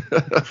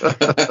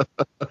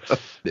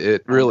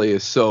 It really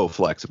is so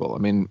flexible. I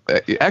mean,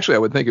 actually, I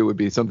would think it would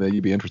be something that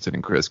you'd be interested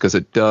in, Chris, because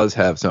it does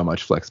have so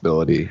much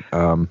flexibility.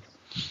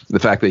 The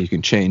fact that you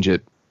can change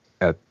it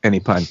at any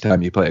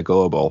time you play a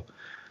global,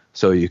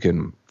 so you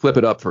can flip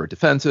it up for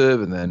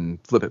defensive and then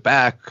flip it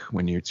back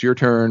when it's your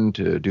turn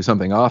to do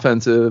something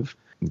offensive,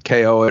 and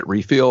KO it,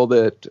 refield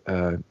it.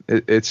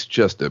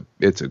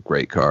 It's a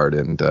great card,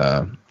 and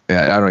I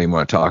don't even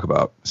want to talk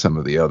about some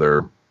of the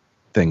other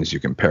things you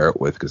compare it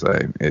with, because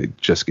it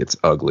just gets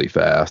ugly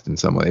fast in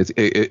some ways.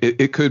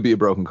 It could be a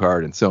broken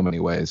card in so many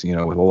ways, you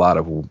know, with a lot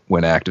of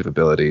when active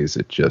abilities.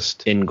 It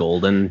just in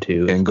Golden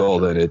too. In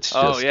Golden, it's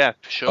just for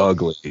sure.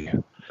 ugly.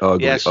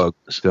 Yes. Ugly.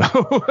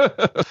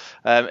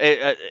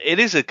 It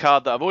is a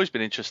card that I've always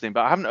been interested in,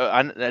 but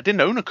I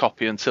didn't own a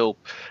copy until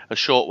a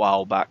short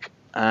while back.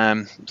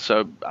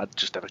 So I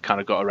just never kind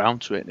of got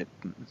around to it, and it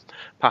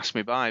passed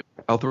me by.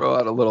 I'll throw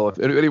out a little. If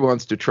anybody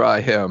wants to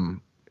try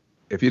him,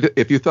 if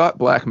you thought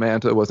Black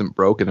Manta wasn't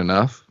broken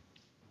enough,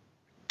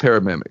 pair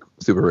of Mimic,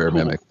 super rare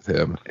Mimic with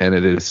him, and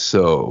it is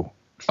so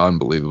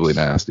unbelievably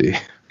nasty.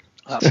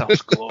 That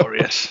sounds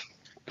glorious.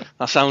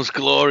 That sounds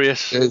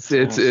glorious.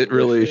 It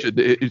really should.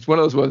 It's one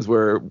of those ones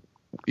where,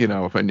 you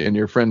know, if in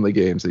your friendly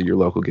games, your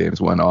local games,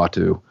 one ought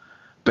to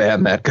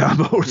ban that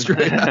combo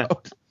straight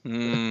out.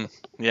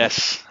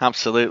 Yes,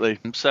 absolutely.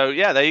 So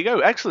yeah, there you go.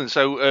 Excellent.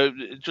 So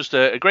just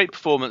a great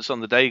performance on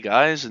the day,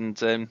 guys. And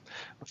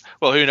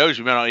well, who knows?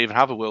 We may not even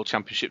have a World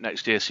Championship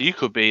next year. So you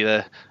could be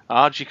the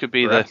Arj. You could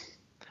be the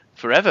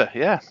forever.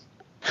 Yeah.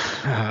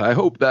 I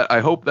hope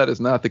that is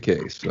not the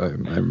case.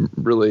 I'm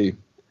really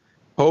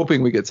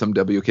hoping we get some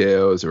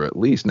WKOs or at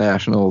least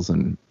nationals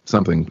and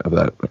something of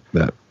that.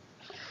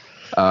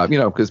 You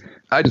know, because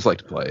I just like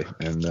to play,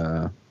 and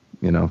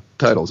you know,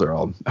 titles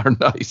are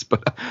nice,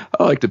 but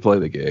I like to play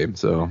the game.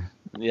 So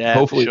yeah,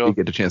 hopefully we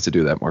get a chance to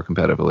do that more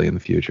competitively in the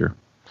future.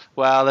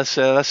 Well, let's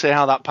see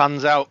how that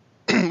pans out.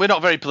 We're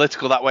not very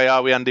political that way,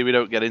 are we, Andy? We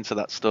don't get into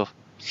that stuff.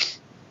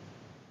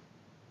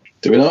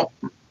 Do we not?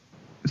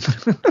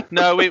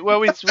 No, we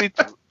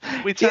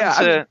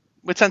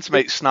tend to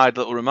make snide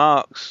little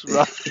remarks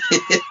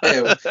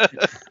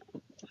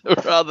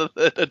rather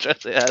than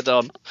address it head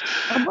on.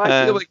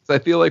 I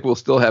feel like we'll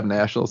still have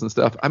nationals and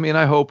stuff. I mean,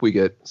 I hope we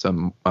get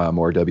some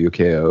more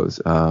WKOs.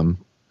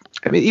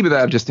 I mean, even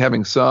that, just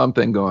having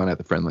something going at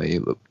the friendly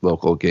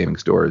local gaming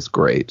store is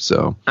great.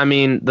 So, I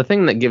mean, the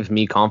thing that gives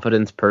me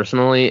confidence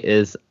personally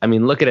is, I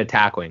mean, look at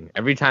Attackwing.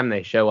 Every time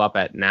they show up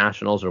at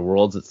nationals or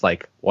worlds, it's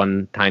like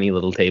one tiny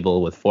little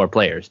table with 4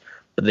 players.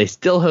 But they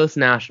still host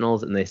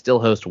nationals and they still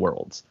host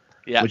worlds,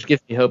 which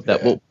gives me hope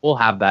that we'll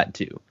have that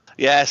too.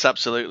 Yes,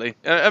 absolutely.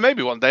 And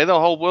maybe one day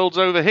they'll hold worlds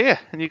over here,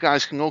 and you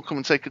guys can all come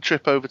and take a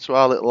trip over to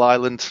our little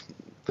island.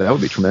 That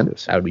would be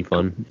tremendous. That would be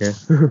fun. Yeah.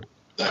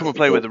 Come and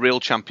play where the real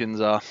champions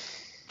are.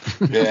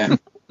 Yeah.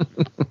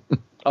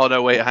 Oh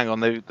no, wait, hang on.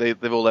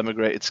 They've all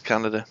emigrated to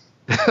Canada.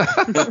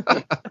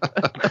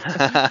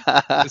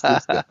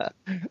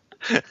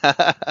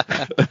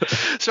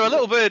 So a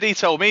little birdie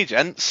told me,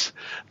 gents,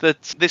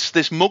 that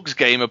this mugs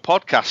game of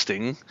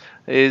podcasting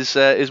is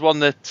one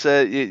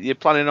that you're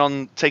planning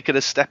on taking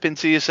a step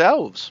into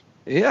yourselves.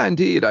 Yeah,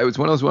 indeed. I was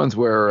one of those ones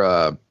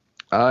where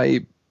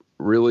I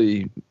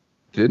really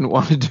didn't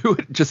want to do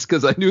it just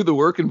because I knew the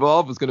work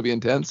involved was going to be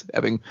intense,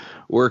 having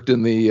worked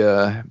in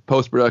the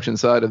post-production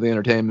side of the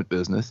entertainment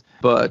business.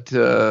 But you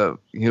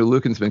know,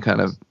 Lucan's been kind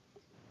of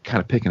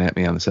picking at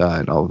me on the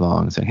side all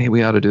along, saying, "Hey,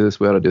 we ought to do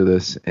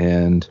this."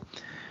 And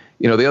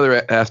you know, the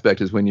other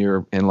aspect is when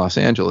you're in Los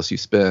Angeles, you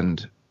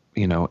spend,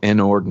 you know,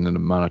 inordinate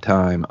amount of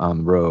time on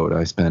the road.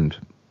 I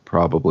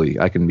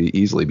can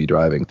easily be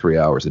driving 3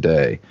 hours a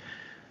day,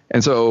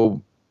 and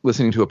so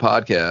listening to a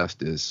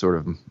podcast is sort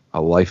of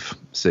a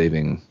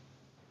life-saving,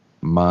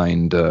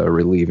 mind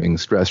relieving,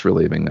 stress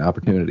relieving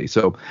opportunity.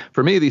 So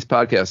for me, these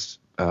podcasts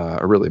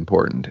are really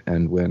important.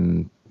 And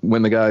when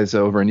the guys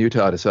over in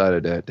Utah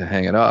decided to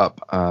hang it up,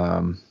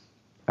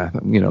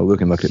 you know,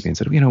 Lucan looked at me and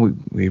said, you know,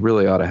 we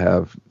really ought to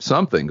have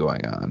something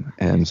going on.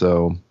 And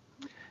so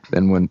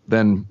then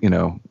you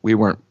know, we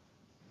weren't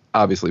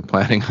obviously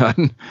planning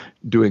on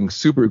doing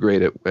super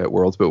great at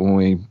Worlds, but when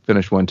we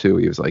finished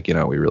 1-2, he was like, you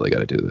know, we really got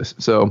to do this.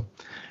 So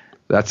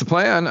that's the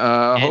plan.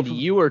 And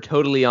you were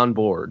totally on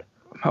board.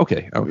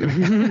 Okay.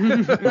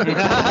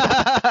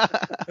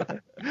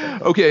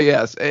 Okay,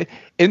 yes.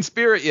 In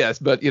spirit, yes,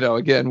 but you know,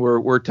 again,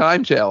 we're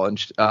time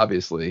challenged,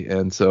 obviously,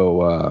 and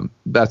so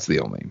that's the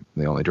only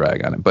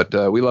drag on it.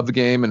 But we love the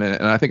game, and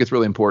I think it's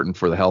really important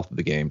for the health of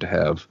the game to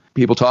have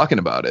people talking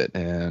about it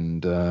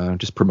and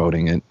just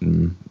promoting it,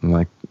 and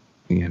like,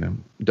 you know,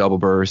 Double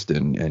Burst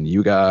and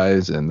you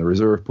guys and the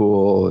Reserve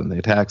Pool and the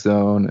Attack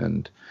Zone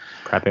and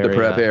the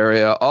prep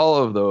area, all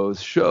of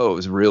those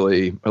shows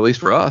really, at least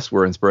for us,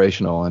 were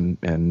inspirational and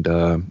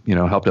you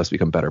know, helped us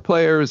become better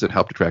players. It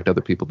helped attract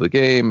other people to the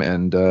game.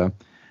 And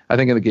I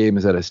think the game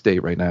is at a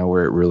state right now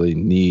where it really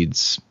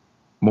needs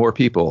more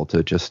people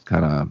to just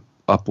kind of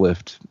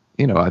uplift,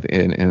 you know,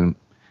 and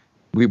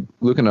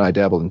Lucan and I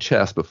dabbled in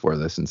chess before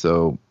this. And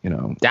so, you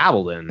know,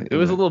 dabbled in, it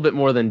was a little bit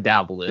more than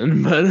dabbled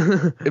in,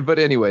 but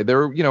anyway,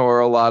 there, you know, are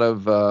a lot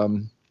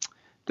of,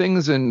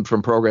 things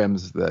from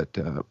programs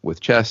that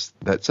with chess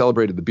that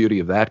celebrated the beauty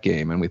of that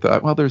game, and we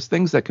thought, well, there's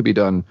things that could be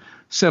done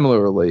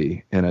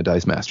similarly in a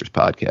Dice Masters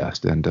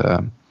podcast, and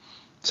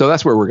so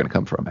that's where we're going to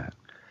come from, Matt.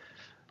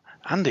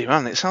 Andy,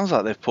 man, it sounds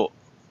like they've put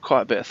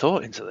quite a bit of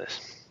thought into this.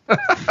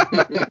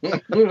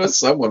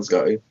 Someone's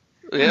got to.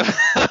 Yeah.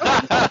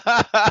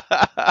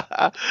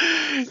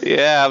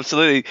 Yeah,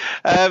 absolutely.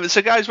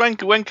 So, guys,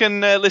 when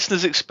can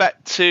listeners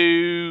expect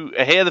to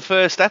hear the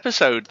first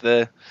episode,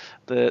 the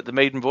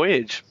Maiden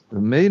Voyage? The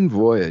Maiden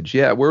Voyage,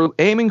 yeah. We're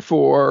aiming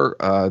for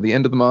the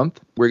end of the month.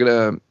 We're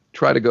going to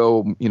try to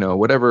go,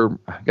 whatever.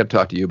 I got to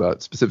talk to you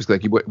about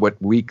specifically, like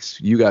what weeks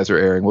you guys are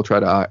airing. We'll try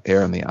to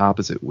air on the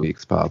opposite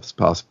weeks,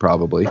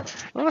 probably. Oh,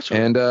 that's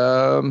right.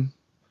 And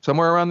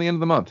somewhere around the end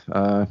of the month.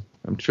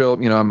 I'm chill.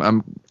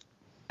 I'm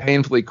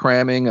painfully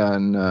cramming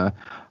on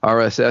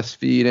RSS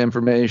feed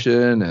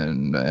information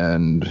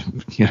and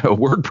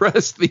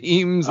WordPress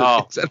themes,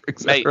 et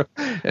cetera,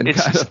 and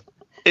kind of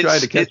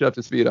trying to catch up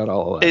to speed on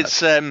all of that.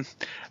 It's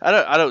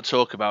I don't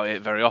talk about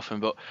it very often,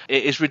 but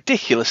it is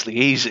ridiculously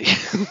easy.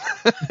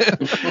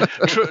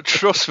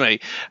 Trust me.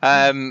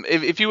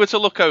 If you were to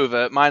look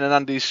over mine and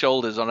Andy's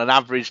shoulders on an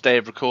average day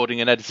of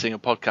recording and editing a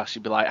podcast,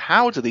 you'd be like,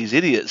 how do these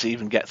idiots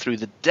even get through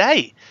the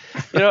day?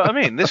 You know what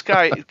I mean? This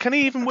guy, can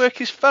he even work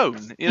his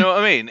phone? You know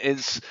what I mean?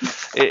 It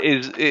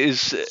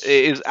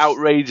is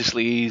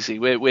outrageously easy.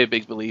 We're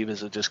big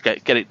believers of just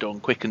get it done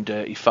quick and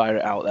dirty, fire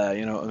it out there.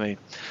 You know what I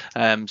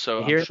mean? So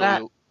you hear I'm sure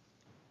that?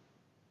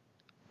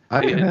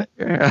 I hear it.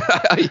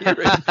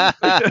 But,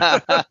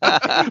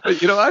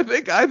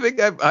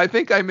 I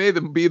think I may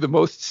be the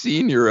most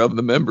senior of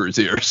the members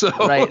here. So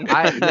right.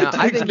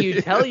 I think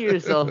you tell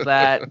yourself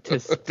that to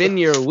spin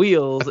your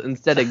wheels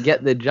instead of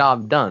get the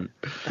job done.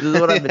 This is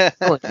what I've been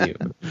telling you.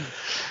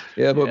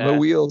 Yeah, but my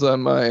wheels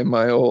on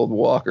my old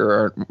walker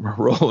aren't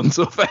rolling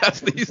so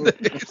fast these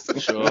days.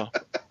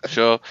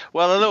 Sure.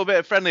 Well, a little bit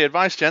of friendly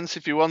advice, gents,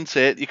 if you want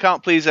it. You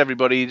can't please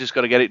everybody. You just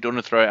got to get it done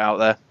and throw it out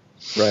there.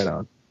 Right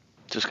on.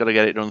 Just got to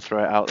get it done,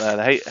 throw it out there.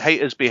 The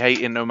haters be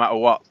hating no matter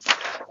what.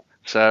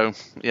 So,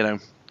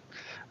 it's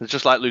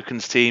just like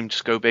Lucan's team,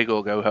 just go big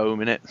or go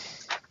home, innit?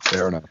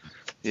 Fair enough.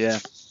 Yeah.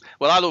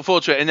 Well, I look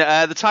forward to it.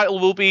 And the title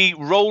will be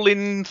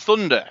Rolling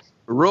Thunder.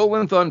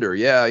 Rolling Thunder,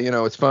 yeah.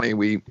 It's funny.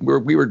 We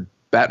were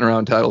batting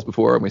around titles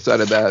before, and we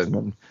decided that. And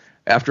then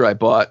after I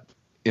bought,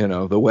 the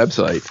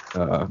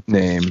website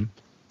name,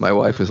 my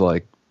wife was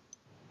like,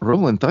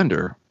 Rolling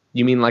Thunder?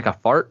 You mean like a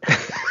fart?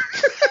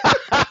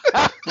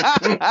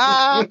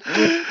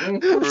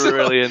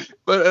 Brilliant.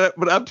 But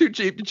I'm too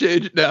cheap to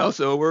change it now,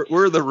 so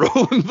we're the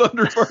Rolling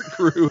Thunder Fart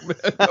crew, man.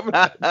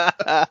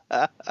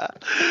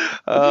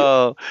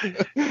 Oh,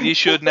 you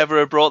should never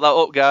have brought that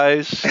up,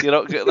 guys.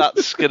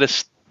 That's gonna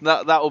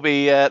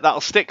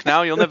that'll stick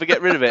now. You'll never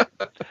get rid of it.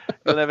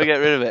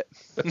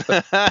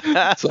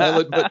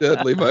 Silent but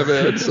deadly, my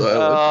man. Silent.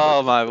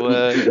 Oh my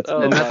word.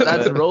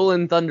 That's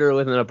Rolling Thunder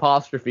with an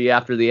apostrophe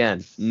after the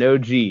end. No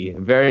G.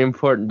 Very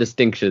important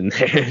distinction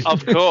there.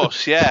 Of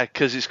course, yeah,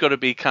 because it's got to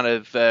be kind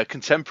of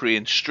contemporary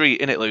and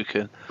street, innit,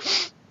 Lucan?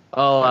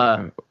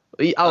 I'll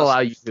allow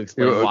you to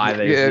explain why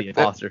there's the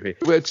apostrophe.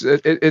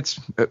 It's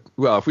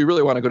well, if we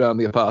really want to go down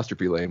the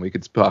apostrophe lane, we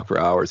could talk for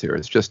hours here.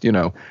 It's just,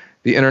 the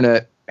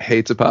internet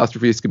hates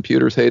apostrophes,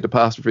 computers hate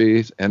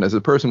apostrophes, and as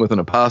a person with an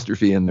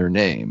apostrophe in their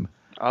name,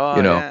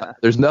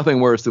 there's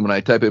nothing worse than when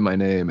I type in my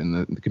name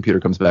and the computer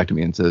comes back to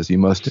me and says, you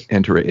must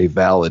enter a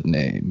valid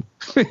name.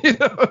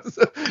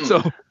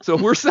 So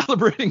we're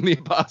celebrating the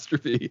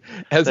apostrophe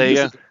as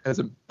in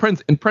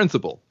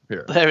principle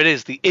here. There it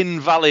is, the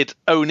invalid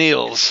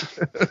O'Neills.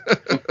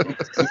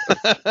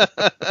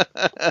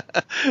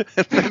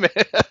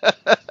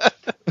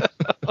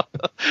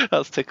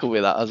 That's tickled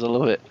me, that. I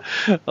love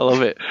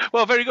it.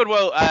 Well, very good.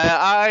 Well,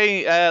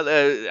 I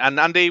and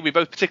Andy, we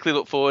both particularly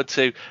look forward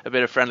to a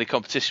bit of friendly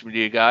competition with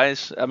you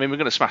guys. I mean, we're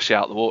going to smash you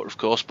out of the water, of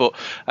course, but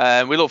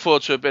we look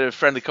forward to a bit of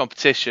friendly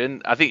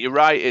competition. I think you're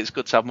right. It's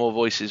good to have more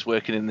voices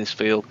working in this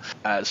field.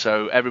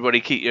 So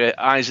everybody keep your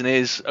eyes and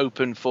ears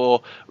open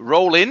for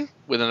Rolling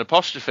with an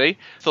apostrophe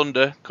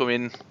Thunder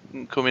coming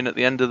at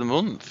the end of the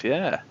month.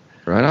 Yeah.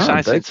 Right on.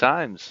 Exciting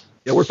times.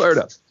 Yeah, we're fired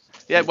up.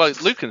 Yeah, well,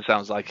 Lucan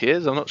sounds like he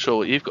is. I'm not sure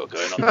what you've got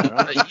going on there.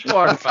 Right? You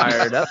are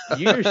fired up.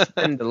 You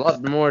spend a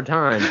lot more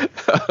time.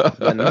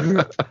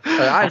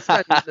 I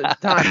spend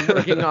time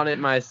working on it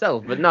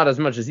myself, but not as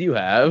much as you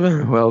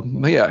have. Well,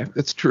 yeah,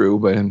 it's true.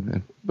 But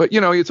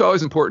it's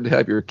always important to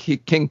have your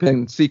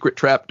Kingpin secret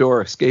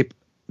trapdoor escape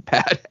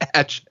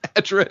hatch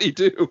ready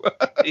too.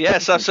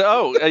 Yes,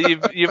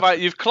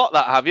 you've clocked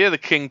that, have you? The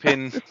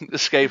Kingpin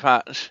escape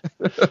hatch.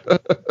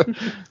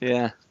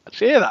 Yeah. Did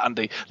you hear that,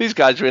 Andy? These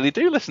guys really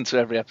do listen to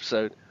every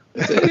episode.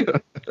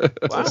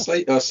 Wow.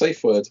 Our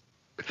safe word.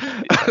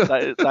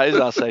 That is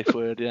our safe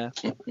word, yeah.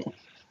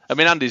 I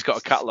mean, Andy's got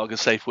a catalogue of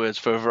safe words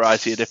for a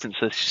variety of different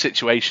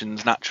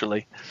situations,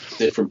 naturally.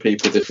 Different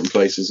people, different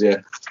places, yeah.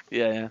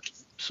 Yeah.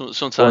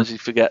 Sometimes he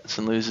forgets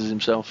and loses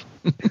himself.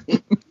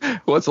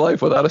 What's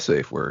life without a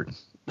safe word?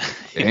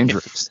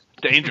 Dangerous.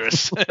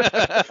 Dangerous.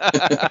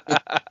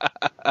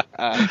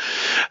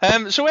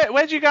 So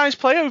where do you guys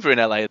play over in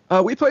LA?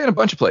 We play in a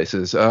bunch of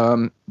places.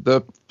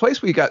 The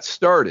place we got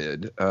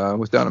started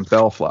was down in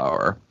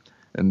Bellflower,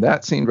 and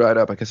that seemed right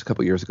up, I guess, a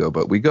couple years ago.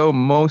 But we go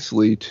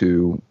mostly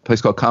to a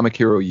place called Comic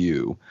Hero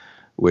U,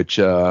 which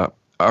I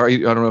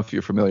don't know if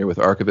you're familiar with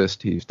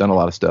Archivist. He's done a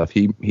lot of stuff.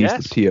 He's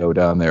the TO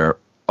down there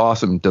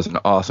does an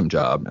awesome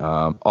job.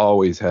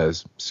 Always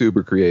has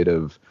super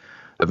creative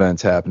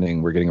events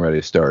happening. We're getting ready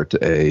to start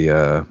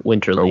a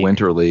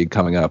winter league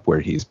coming up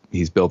where he's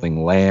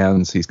building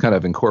lands. He's kind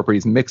of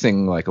he's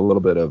mixing like a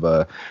little bit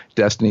of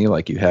Destiny,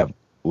 like you have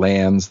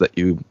lands that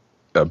you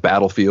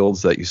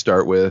battlefields that you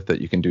start with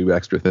that you can do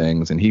extra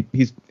things, and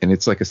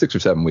it's like a 6 or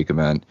 7 week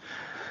event.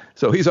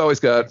 So he's always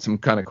got some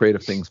kind of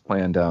creative things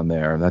planned down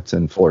there. That's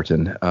in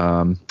Fullerton.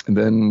 And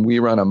then we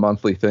run a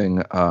monthly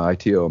thing,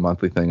 ITO, a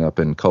monthly thing up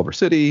in Culver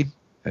City.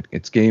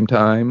 It's game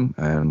time,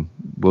 and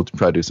we'll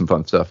try to do some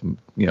fun stuff.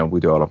 We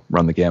do all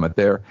run the gamut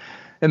there.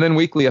 And then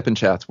weekly up in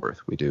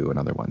Chatsworth, we do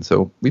another one.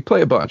 So we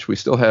play a bunch. We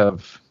still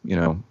have,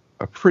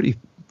 a pretty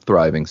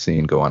thriving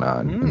scene going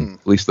on, in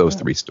at least those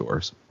 3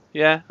 stores.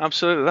 Yeah,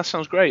 absolutely. That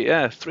sounds great.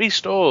 Yeah, 3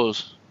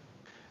 stores.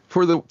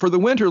 For the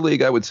winter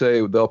league, I would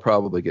say they'll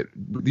probably get,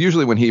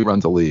 usually when he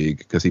runs a league,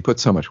 because he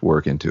puts so much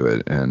work into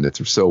it, and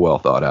it's so well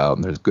thought out,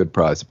 and there's good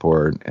prize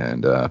support,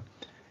 and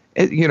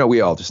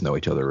we all just know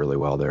each other really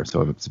well there,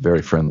 so it's a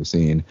very friendly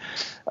scene.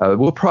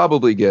 We'll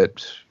probably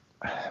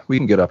we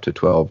can get up to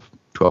 12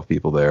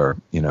 people there,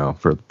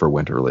 for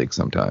winter league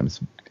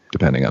sometimes,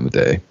 depending on the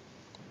day.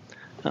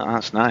 Oh,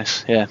 that's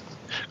nice. Yeah.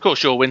 Of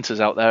course, your winters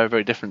out there are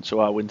very different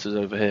to our winters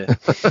over here.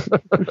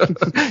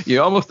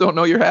 You almost don't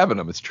know you're having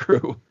them. It's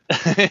true.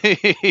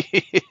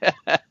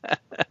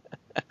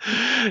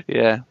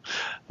 Yeah.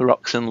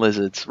 Rocks and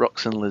lizards. Well,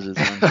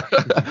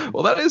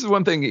 that is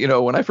one thing,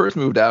 when I first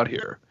moved out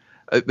here,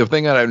 the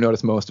thing that I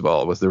noticed most of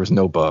all was there was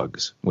no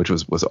bugs, which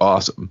was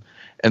awesome.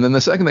 And then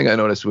the second thing I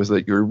noticed was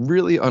that you're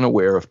really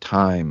unaware of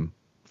time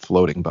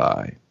floating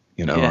by.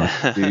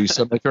 You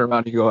suddenly turn around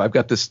and you go, I've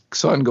got this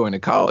son going to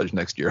college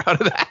next year. How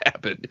did that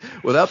happen?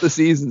 Without the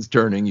seasons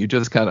turning, it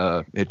just kind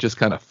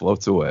of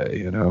floats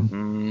away,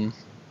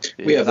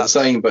 We have that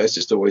saying, but it's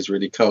just always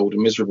really cold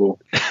and miserable.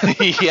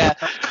 Yeah.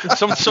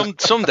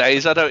 Some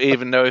days I don't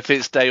even know if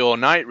it's day or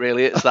night,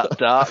 really. It's that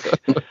dark,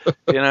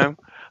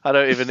 I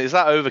don't even. Is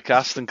that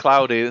overcast and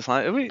cloudy? It's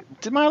like,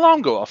 did my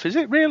alarm go off? Is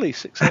it really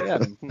 6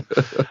 a.m.?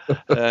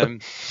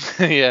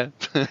 Yeah.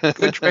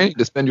 Good training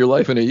to spend your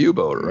life in a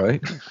U-boat,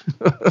 right?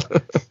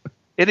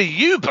 In a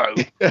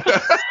U-boat?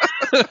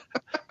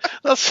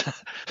 That's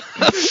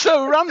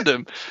so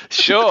random.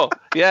 Sure.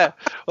 Yeah.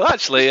 Well,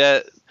 actually,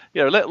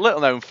 little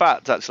known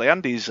fact. Actually,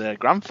 Andy's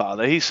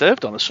grandfather, he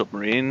served on a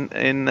submarine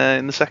in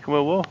the Second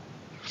World War.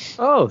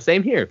 Oh,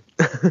 same here.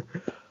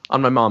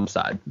 On my mom's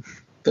side.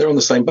 They're on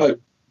the same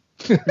boat.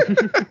 Do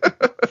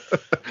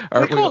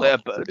they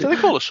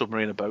call a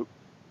submarine a boat?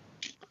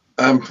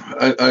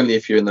 Only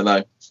if you're in the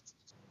know.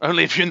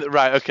 Only if you're in the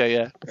right. Okay,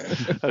 yeah.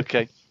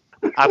 Okay.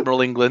 Admiral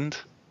England.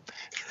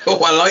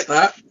 Oh, I like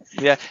that.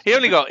 Yeah, he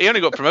only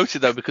got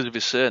promoted though because of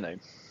his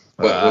surname.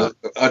 Well,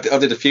 I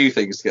did a few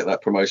things to get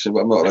that promotion, but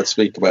I'm not allowed to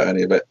speak about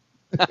any of it.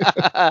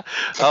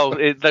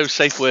 Those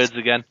safe words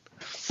again.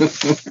 Dive.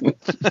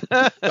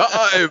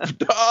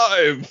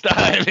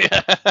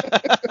 Yeah.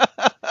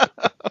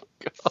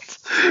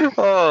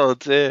 Oh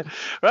dear.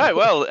 Right.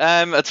 Well,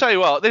 I tell you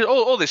what.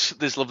 All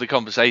this lovely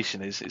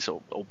conversation is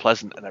all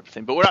pleasant and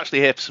everything, but we're actually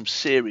here for some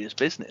serious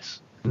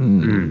business.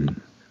 We're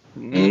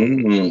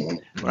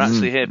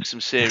actually here for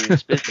some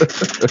serious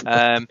business.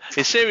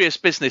 It's serious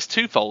business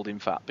twofold, in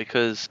fact,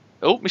 because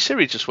my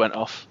Siri just went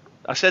off.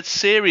 I said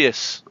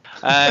serious.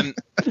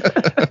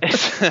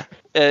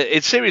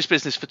 It's serious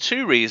business for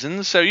 2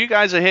 reasons. So you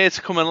guys are here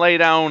to come and lay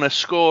down a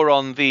score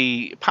on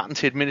the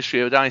patented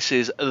Ministry of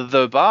Dice's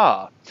The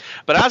Bar.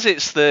 But as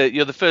it's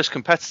you're the first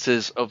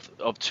competitors of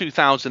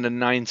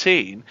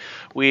 2019,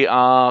 we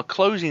are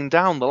closing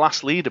down the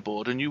last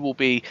leaderboard, and you will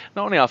be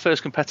not only our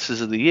first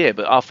competitors of the year,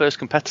 but our first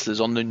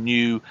competitors on the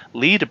new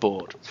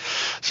leaderboard.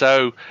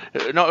 So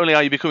not only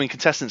are you becoming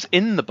contestants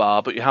in the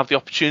bar, but you have the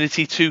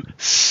opportunity to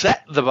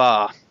set the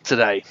bar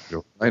today.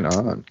 Right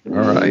on. All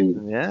right.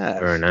 Yeah.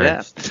 Very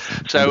nice. Yeah.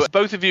 So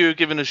both of you have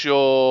given us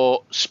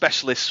your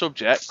specialist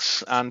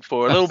subjects, and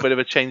for a little bit of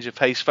a change of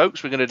pace,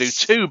 folks, we're going to do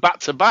 2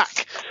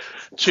 back-to-back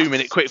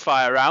 2-minute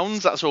quick-fire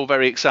rounds. That's all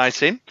very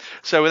exciting.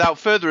 So without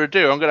further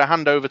ado, I'm going to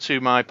hand over to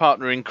my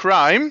partner in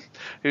crime,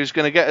 who's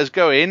going to get us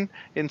going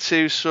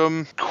into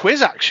some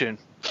quiz action.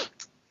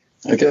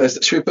 Okay,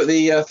 should we put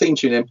the theme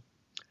tune in?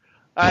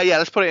 Yeah,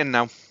 let's put it in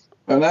now.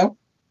 Oh, now?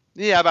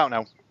 Yeah, about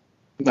now.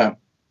 No.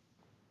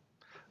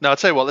 No, I'll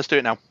tell you what, let's do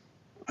it now.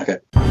 Okay.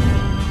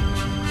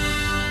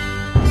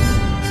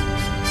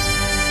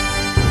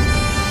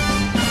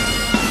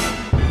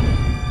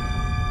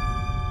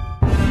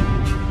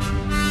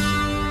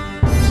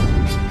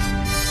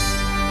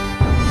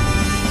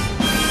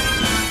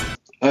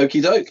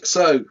 Okie doke.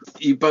 So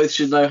you both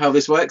should know how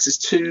this works. It's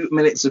 2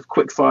 minutes of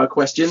quick fire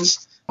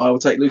questions. I will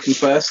take Lucan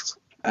first,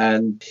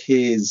 and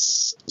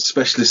his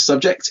specialist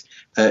subject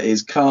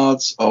is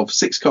cards of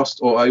 6 cost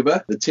or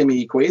over, the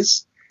Timmy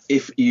quiz.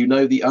 If you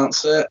know the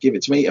answer, give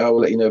it to me. I will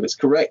let you know if it's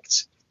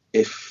correct.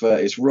 If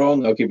it's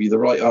wrong, I'll give you the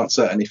right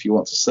answer. And if you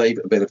want to save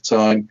a bit of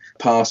time,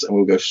 pass, and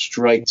we'll go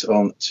straight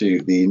on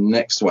to the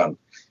next one.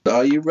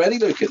 Are you ready,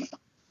 Lucan?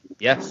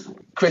 Yes.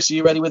 Chris, are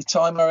you ready with a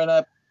timer and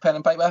a pen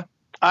and paper?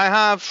 I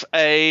have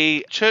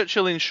a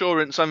Churchill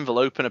Insurance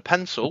envelope and a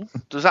pencil.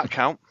 Does that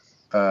count?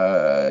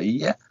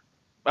 Yeah.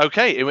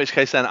 Okay, in which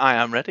case then I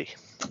am ready.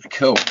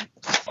 Cool.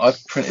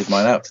 I've printed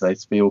mine out today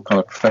to be all kind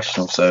of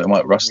professional, so it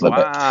might rustle a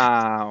bit.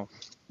 Wow.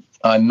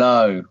 I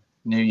know.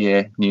 New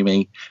year, new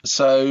me.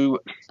 So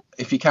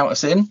if you count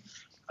us in,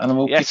 and then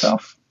we'll kick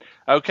off.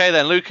 Okay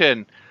then,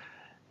 Lucan.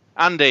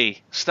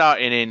 Andy,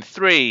 starting in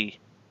 3,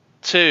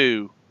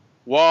 2,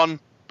 1,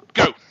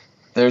 go.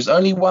 There's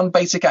only one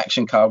basic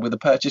action card with a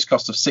purchase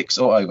cost of 6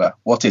 or over.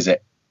 What is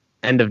it?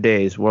 End of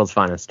Days, World's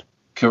Finest.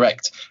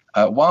 Correct.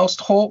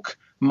 Whilst Hawk,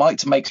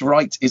 Might Makes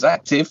Right is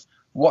active,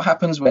 what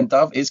happens when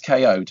Dove is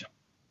KO'd?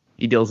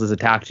 He deals his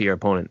attack to your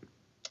opponent.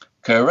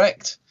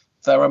 Correct.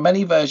 There are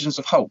many versions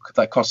of Hulk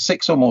that cost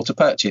 6 or more to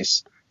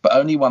purchase, but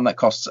only one that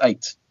costs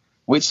 8.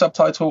 Which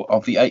subtitle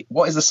of the 8?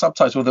 What is the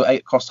subtitle of the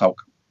 8 cost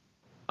Hulk?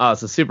 Oh,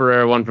 it's a super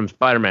rare one from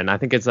Spider-Man. I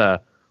think it's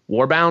a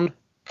Warbound.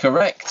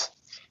 Correct.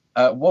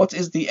 What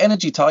is the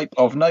energy type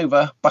of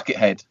Nova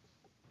Buckethead?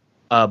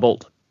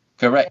 Bolt.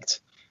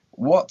 Correct.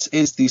 What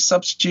is the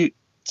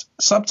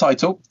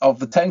subtitle of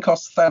the 10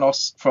 cost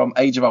Thanos from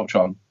Age of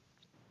Ultron?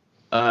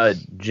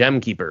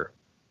 Gemkeeper.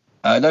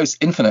 No, it's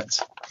Infinite.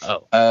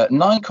 Oh.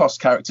 9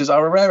 cost characters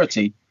are a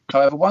rarity.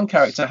 However, one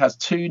character has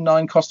 2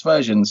 9 cost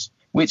versions.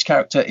 Which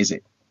character is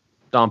it?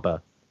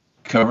 Stompa.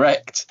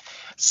 Correct.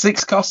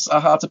 6 costs are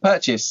hard to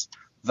purchase.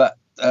 That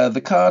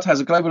the card has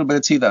a global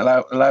ability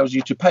that allows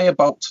you to pay a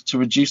bolt to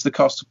reduce the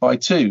cost by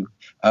 2.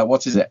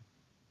 What is it?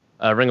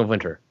 Ring of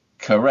Winter.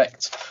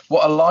 Correct.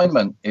 What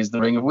alignment is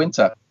the Ring of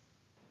Winter?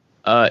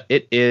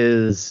 It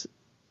is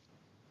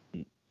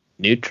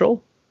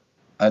neutral.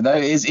 No,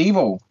 it is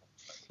evil.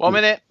 1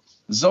 minute.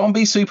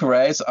 Zombie super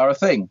rares are a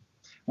thing.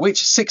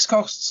 Which 6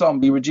 cost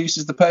zombie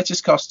reduces the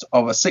purchase cost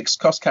of a 6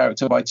 cost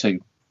character by 2?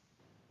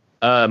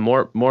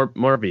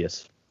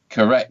 Morbius.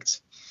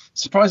 Correct.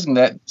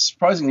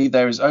 Surprisingly,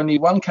 there is only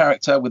one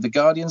character with the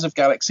Guardians of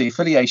Galaxy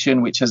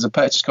affiliation which has a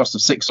purchase cost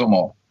of 6 or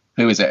more.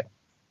 Who is it?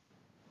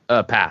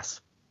 Pass.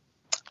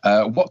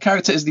 What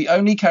character is the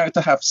only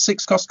character to have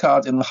 6 cost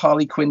cards in the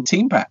Harley Quinn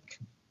team pack?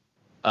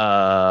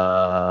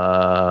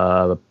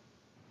 Pass.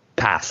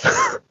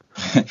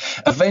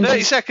 Avengers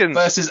 30 seconds.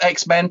 versus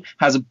X-Men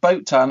has a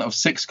boat ton of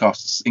 6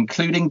 costs,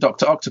 including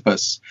Dr.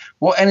 Octopus.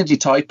 What energy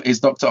type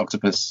is Dr.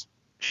 Octopus?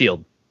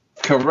 Shield.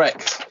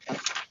 Correct.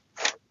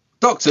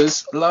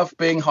 Doctors love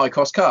being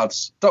high-cost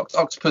cards. Dr.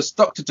 Octopus,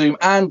 Dr. Doom,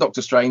 and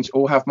Doctor Strange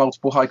all have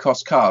multiple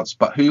high-cost cards,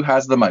 but who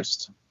has the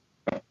most?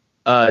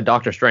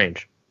 Doctor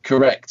Strange.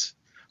 Correct.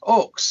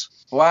 Orcs.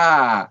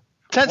 Wow.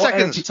 10 what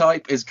seconds. energy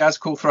type is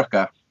Gazkul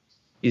Thrucker?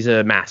 He's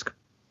a mask.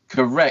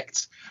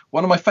 Correct.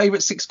 One of my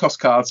favourite 6-cost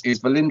cards is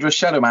Valindra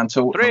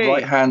Shadowmantle, 3, the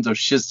right hand of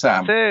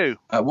Shazam. 2.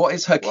 What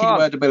is her 1.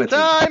 keyword ability?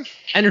 Time.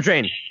 Ender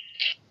Drain.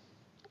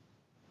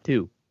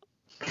 2.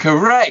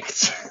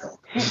 Correct.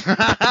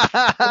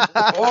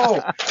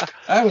 Oh,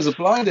 that was a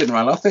blinding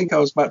run. I think I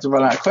was about to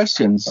run out of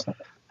questions.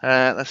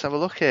 Let's have a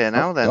look here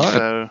now then.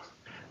 So,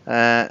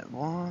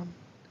 1.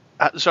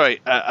 I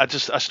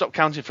stopped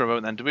counting for a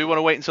moment then. Do we want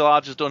to wait until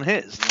Arj has done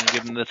his and then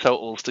give them the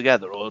totals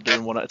together, or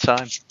doing one at a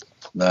time?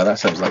 No, that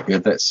sounds like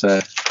good. Let's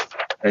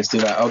do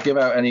that. I'll give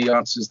out any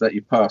answers that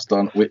you passed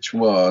on, which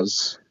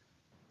was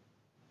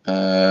the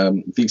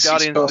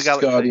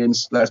 6-cost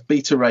Guardians. That's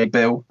Beta Ray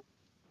Bill.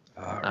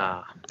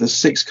 The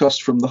 6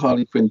 cost from the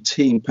Harley Quinn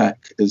team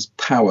pack is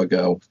Power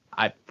Girl.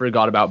 I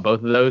forgot about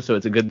both of those, so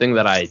it's a good thing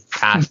that I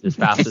passed as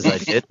fast as I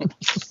did.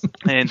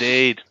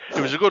 Indeed.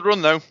 It was a good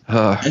run, though.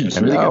 Really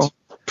good.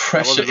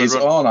 Pressure is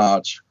on,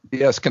 Arj.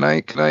 Yes, can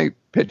I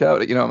pitch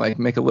out, like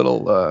make a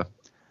little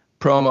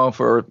promo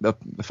for the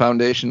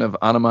foundation of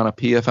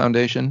Onomatopoeia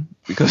Foundation?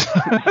 Because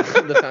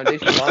the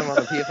foundation of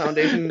Onomatopoeia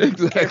Foundation?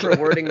 Exactly. Care for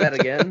wording that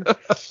again?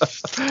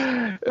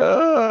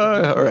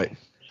 All right.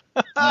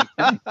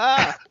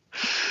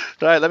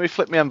 Right, let me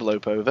flip my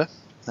envelope over.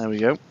 There we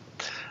go.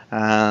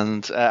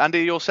 And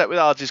Andy, you're set with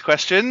Arj's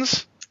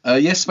questions.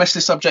 Yes,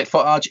 specialist subject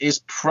for Arj is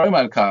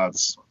promo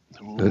cards.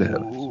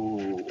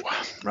 Ooh.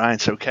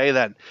 Right, okay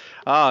then.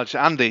 Arj,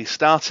 Andy,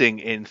 starting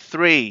in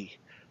 3,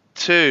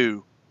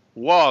 2,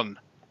 1,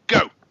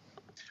 go.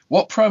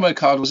 What promo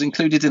card was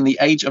included in the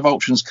Age of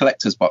Ultron's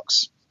collector's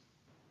box?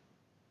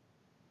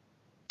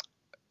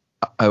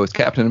 I was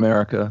Captain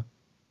America.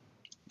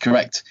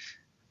 Correct.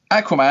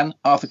 Aquaman,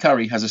 Arthur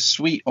Curry, has a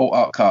sweet alt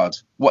art card.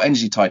 What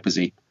energy type is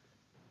he?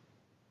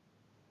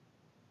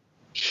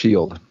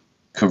 Shield.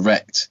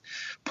 Correct.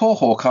 Poor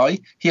Hawkeye,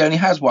 he only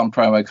has one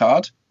promo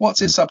card.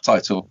 What's his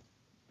subtitle?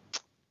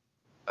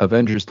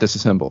 Avengers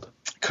Disassembled.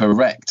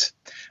 Correct.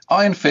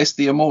 Iron Fist,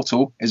 the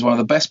Immortal, is one of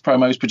the best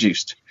promos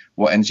produced.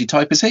 What energy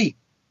type is he?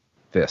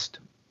 Fist.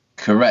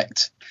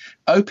 Correct.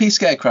 OP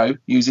Scarecrow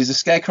uses a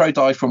Scarecrow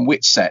die from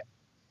which set?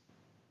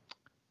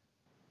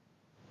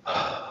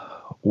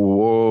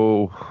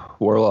 Whoa.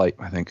 Warlight,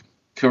 I think.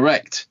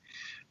 Correct.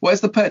 What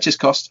is the purchase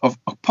cost of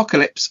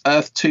Apocalypse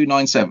Earth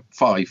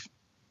 295?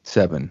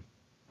 7.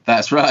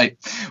 That's right.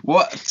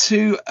 What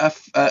 2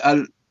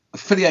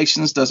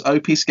 affiliations does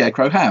OP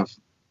Scarecrow have?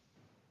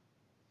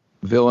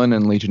 Villain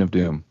and Legion of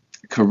Doom.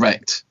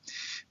 Correct.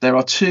 There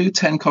are 2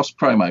 10-cost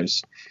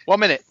promos. 1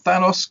 minute.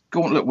 Thanos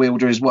Gauntlet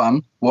Wielder is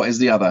one. What is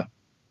the other?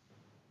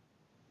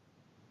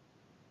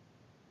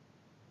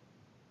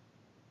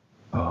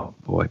 Oh,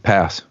 boy.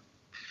 Pass.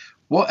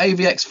 What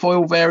AVX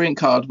foil variant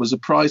card was a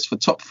prize for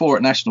top 4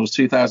 at Nationals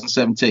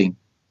 2017?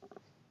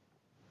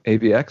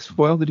 AVX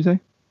foil, did you say?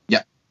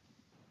 Yeah.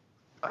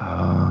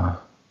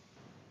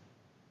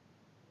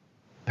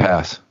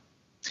 Pass.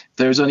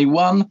 There is only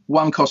one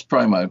cost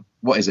promo.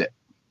 What is it?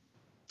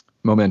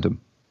 Momentum.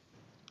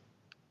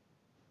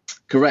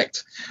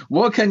 Correct.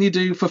 What can you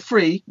do for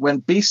free when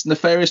Beast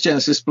Nefarious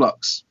Genesis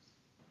blocks?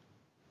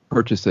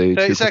 Purchase a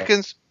 30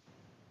 seconds.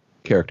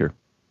 character.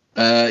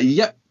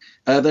 Yep.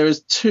 There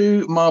is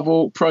 2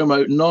 Marvel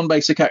promo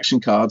non-basic action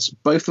cards,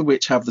 both of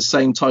which have the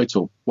same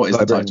title. What is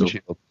the title?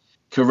 Shield.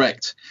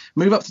 Correct.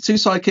 Move up to 2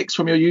 sidekicks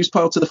from your use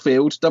pile to the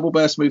field. Double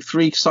burst move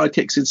 3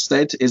 sidekicks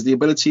instead is the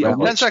ability of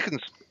 10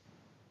 seconds.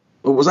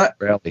 What was that?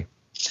 Rally.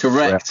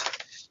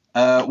 Correct.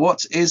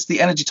 What is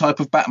the energy type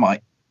of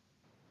Batmite?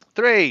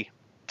 3,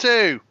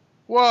 2,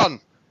 1.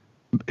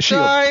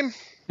 Shield. Time.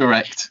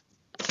 Correct.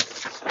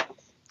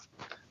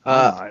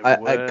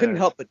 I couldn't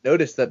help but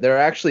notice that there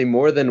are actually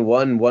more than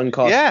one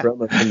cost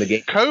promo in the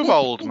game.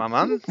 Kobold, my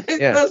man.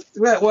 Yeah.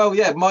 Well,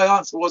 yeah, my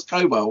answer was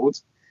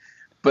Kobold,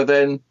 but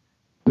then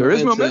There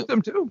is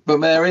momentum too. But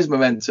there is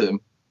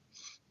momentum.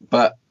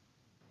 But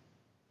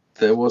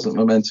there wasn't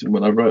momentum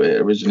when I wrote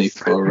it originally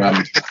for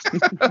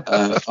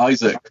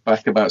Isaac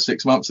back about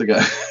 6 months ago.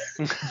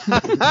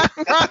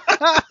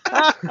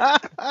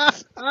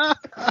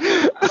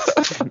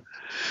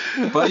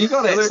 But you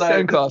got it.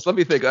 So, cost. Let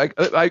me think. I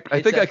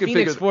think I can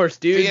Phoenix figure. Force,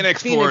 dude.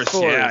 Phoenix Force.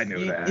 Yeah, I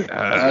knew that.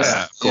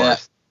 Of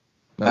course.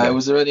 Yeah.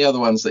 Was there any other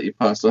ones that you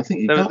passed? I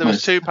think you there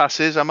was 2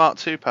 passes. I marked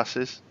 2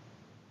 passes.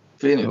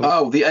 Phoenix.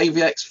 Oh, the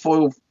AVX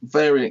foil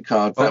variant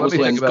card. That was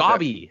when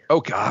Gobby. Oh,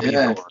 Gobby.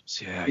 Yeah.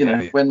 Yeah. You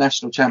know, when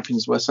national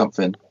champions were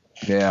something.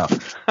 Yeah.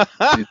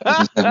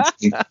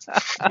 2017.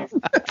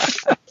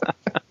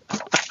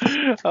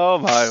 Oh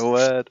my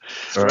word!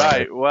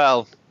 Right.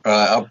 Well.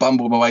 I'll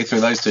bumble my way through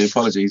those 2.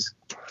 Apologies.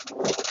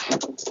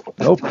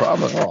 No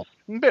problem at all.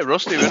 I'm a bit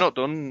rusty. We're not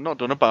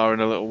done a bar in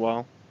a little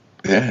while.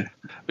 Yeah.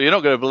 But you're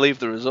not going to believe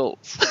the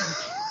results.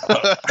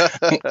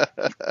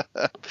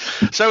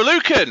 So,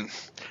 Lucan,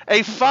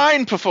 a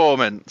fine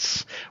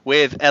performance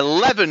with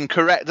 11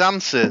 correct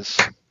answers.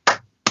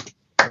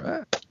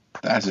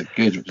 That's a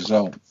good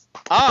result.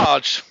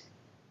 Arj,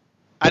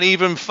 an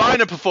even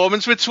finer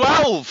performance with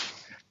 12.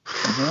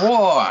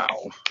 Wow.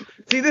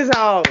 See, this is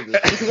how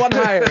it's one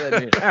higher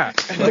than me. Yeah.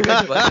 Like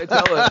I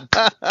tell him,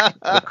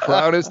 the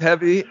crown is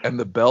heavy and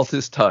the belt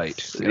is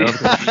tight. You know?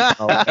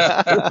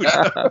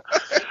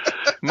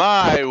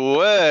 My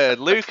word,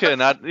 Lucan,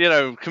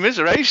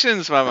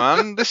 commiserations, my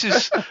man. This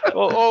is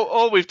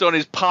all we've done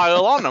is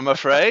pile on, I'm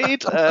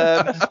afraid.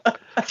 I'm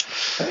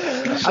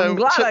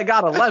glad I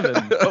got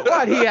 11, but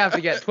why'd he have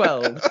to get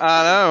 12?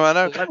 I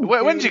know.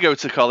 When did you go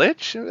to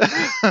college?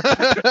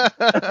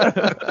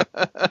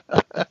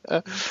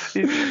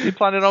 You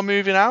planning on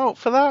moving out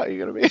for that? Are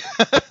you going to be?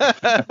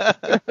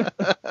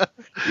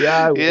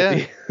 Yeah, I will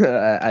be.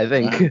 I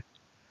think.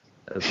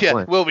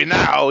 Yeah, will be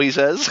now, he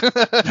says.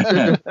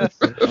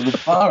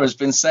 The bar has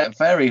been set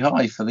very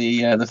high for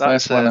the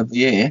first one of the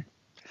year.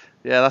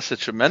 Yeah, that's a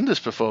tremendous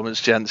performance,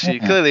 gents.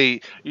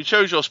 You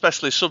chose your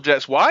specialist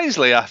subjects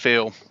wisely, I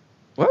feel.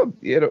 Well,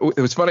 it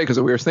was funny because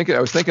I was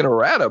thinking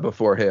errata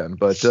beforehand,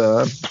 but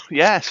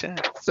yes, yeah,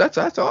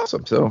 that's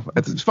awesome. So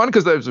it's fun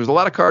because there's a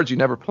lot of cards you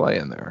never play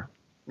in there.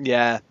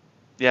 Yeah,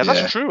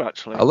 that's true.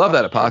 Actually, I love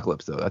that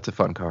Apocalypse though. That's a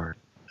fun card.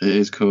 It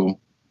is cool.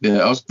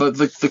 Yeah, but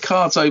the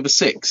cards over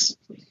 6.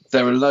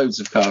 There are loads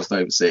of cards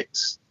over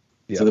 6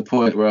 to the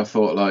point where I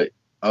thought, like,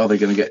 are they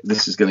going to get?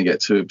 This is going to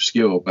get too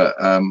obscure, but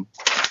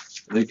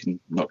Lucan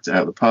knocked it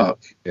out of the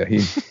park. Yeah,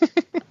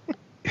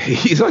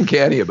 he's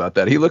uncanny about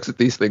that. He looks at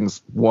these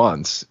things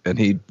once and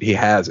he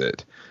has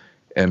it,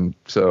 and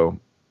so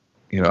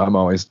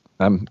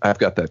I've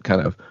got that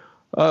kind of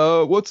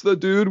what's the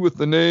dude with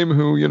the name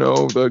who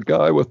the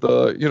guy with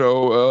the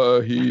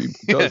he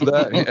does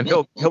that and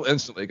he'll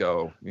instantly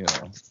go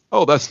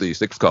oh, that's the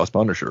 6-cost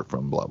Punisher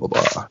from blah blah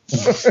blah.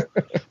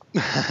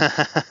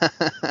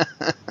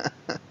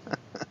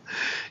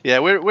 Yeah,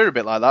 we're a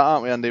bit like that,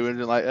 aren't we, Andy? We're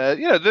like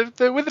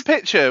the with the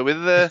picture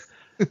with the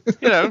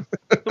the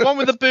one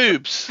with the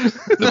boobs.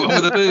 The one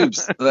with the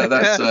boobs.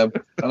 That's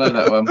I know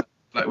that one.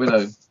 Black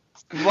Widow.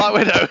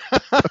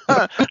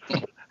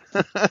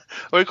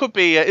 Or it could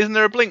be, isn't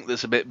there a Blink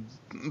that's a bit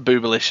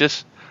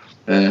boobalicious?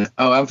 And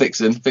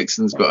Vixen.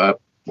 Vixen's got her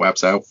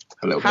wabs out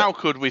a little bit. How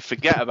could we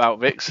forget about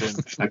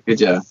Vixen? How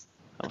could you?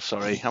 I'm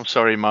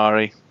sorry,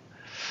 Mari.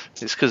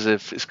 It's because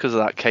of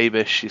that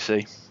K-Bish, you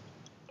see.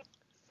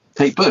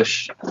 Kate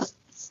Bush.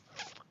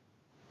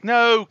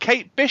 No,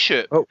 Kate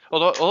Bishop. Oh.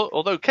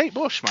 Although Kate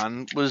Bush,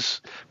 man, was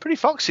pretty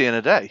foxy in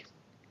a day.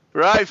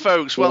 Right,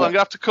 folks. Well, I'm going to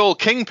have to call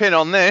Kingpin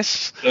on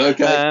this.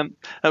 Okay.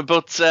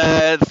 But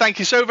thank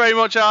you so very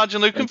much, Arj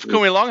and Lucan, for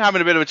coming along,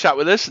 having a bit of a chat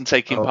with us and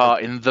taking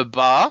part in the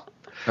bar.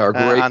 Our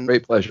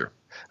great pleasure.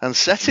 and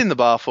setting the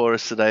bar for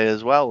us today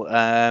as well.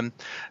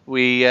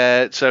 Please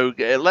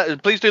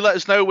do let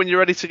us know when you're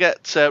ready to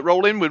get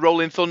rolling with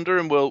Rolling Thunder,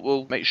 and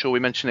we'll make sure we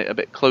mention it a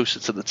bit closer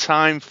to the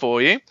time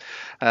for you.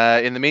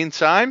 In the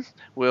meantime,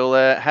 we'll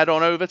head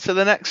on over to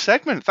the next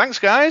segment. Thanks,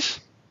 guys.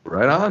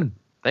 Right on.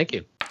 Thank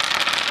you.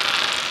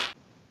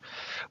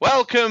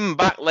 Welcome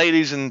back,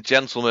 ladies and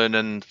gentlemen,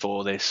 and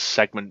for this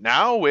segment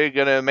now, we're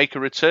going to make a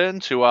return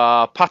to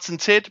our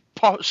patented,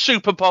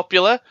 super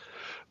popular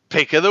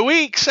Pick of the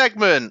Week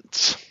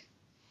segment.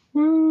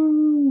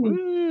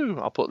 Woo!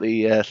 I'll put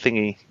the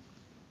thingy.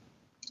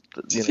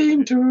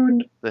 Theme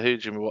tune. The Who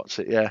Jimmy What's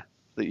It, yeah,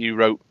 that you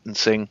wrote and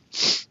sing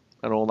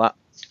and all that.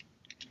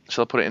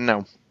 Shall I put it in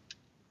now?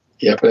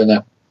 Yeah, put it in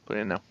now. Put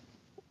it in now.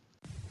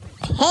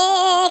 Pick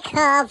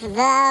of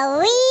the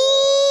Week.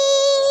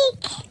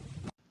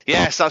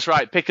 Yes, that's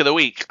right, Pick of the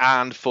Week.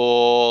 And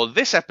for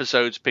this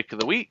episode's Pick of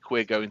the Week,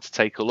 we're going to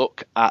take a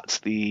look at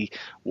the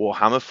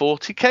Warhammer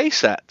 40k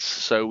sets.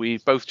 So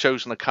we've both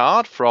chosen a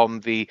card from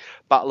the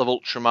Battle of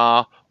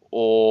Ultramar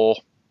or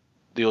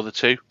the other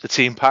two, the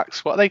team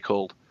packs. What are they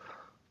called?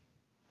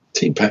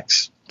 Team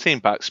packs. Team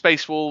packs.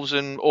 Space Wolves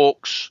and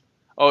Orcs.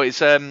 Oh, it's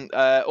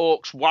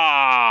Orcs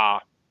Wah,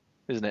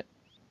 isn't it?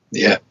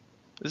 Yeah.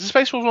 Is the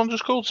Space Wolves one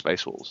just called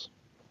Space Wolves?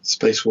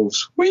 Space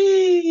Wolves.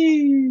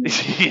 Whee!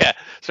 Yeah,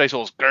 Space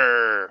Wolves.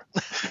 Grrr.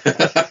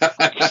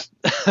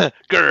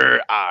 Grrr,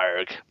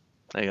 arg.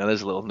 There you go,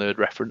 there's a little nerd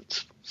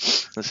reference.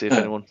 Let's see if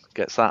anyone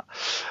gets that.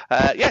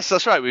 Yes,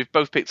 that's right. We've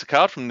both picked a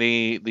card from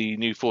the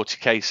new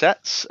 40k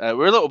sets.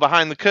 We're a little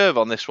behind the curve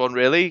on this one,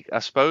 really, I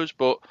suppose,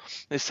 but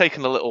it's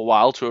taken a little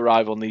while to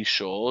arrive on these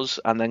shores,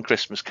 and then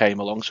Christmas came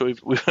along, so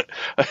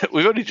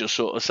we've only just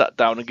sort of sat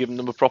down and given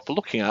them a proper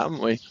looking at,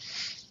 haven't we?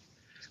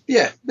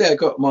 Yeah, I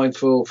got mine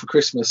for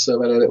Christmas,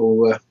 so I had a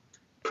little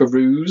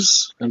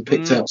peruse and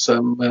picked out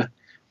some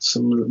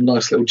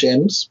nice little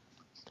gems.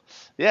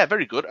 Yeah,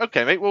 very good.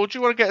 Okay, mate. Well, do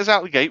you want to get us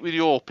out the gate with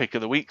your Pick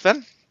of the Week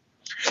then?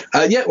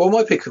 Yeah, well,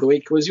 my Pick of the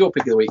Week was your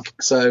Pick of the Week.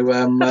 So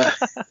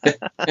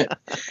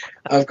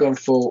I've gone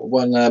for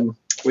one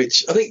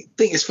which I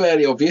think is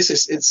fairly obvious.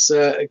 It's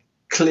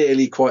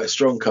clearly quite a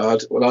strong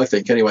card, well, I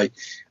think anyway.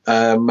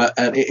 And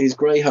it is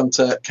Grey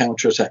Hunter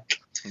Counterattack.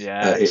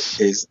 Yeah,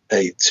 it is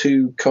a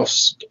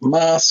 2-cost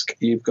mask.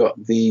 You've got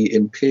the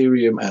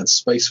Imperium and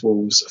Space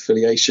Wolves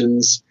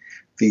affiliations.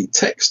 The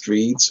text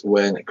reads,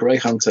 when Grey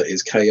Hunter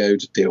is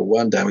KO'd, deal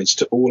 1 damage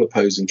to all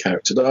opposing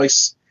character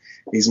dice.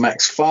 He's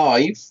max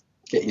 5.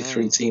 Get your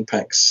 3 team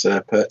packs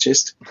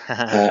purchased.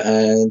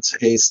 And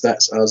his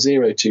stats are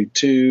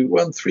 022,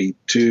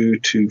 132,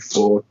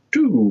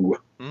 242.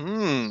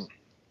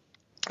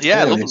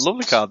 Yeah,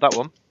 lovely card, that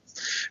one.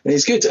 And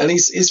he's good, and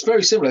he's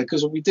very similar,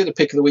 because we did a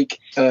Pick of the Week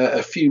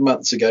a few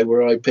months ago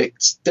where I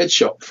picked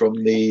Deadshot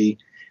from the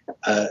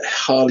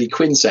Harley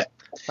Quinn set.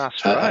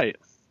 That's right.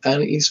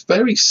 And he's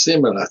very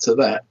similar to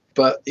that,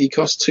 but he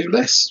costs 2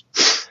 less.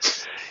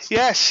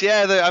 Yes,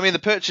 yeah. The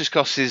purchase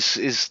cost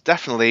is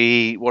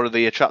definitely one of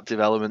the attractive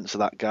elements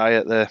of that guy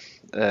at the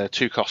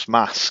 2-cost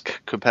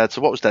mask compared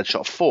to what was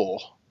Deadshot 4.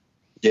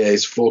 Yeah,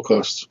 it's 4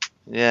 cost.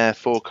 Yeah,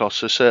 4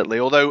 costs, so certainly.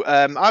 Although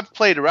I've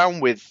played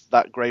around with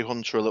that Grey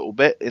Hunter a little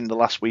bit in the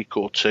last week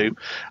or two.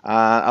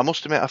 I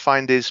must admit I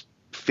find his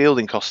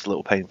fielding cost a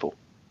little painful.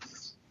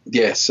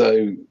 Yeah,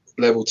 so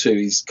level 2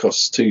 he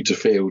costs 2 to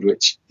field,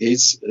 which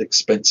is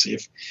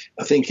expensive.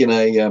 I think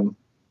in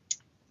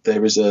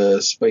there is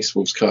a Space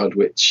Wolves card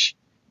which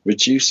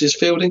reduces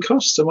fielding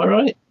costs, am I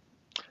right?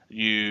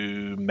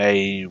 You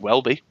may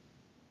well be.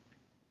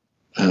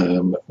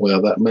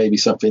 Well, that may be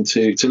something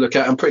to look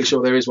at. I'm pretty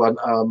sure there is one.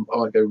 I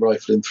won't go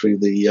rifling through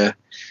the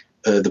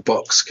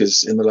box,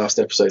 because in the last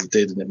episode it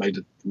did, and it made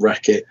a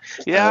racket.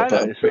 Yeah,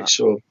 but I'm pretty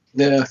sure.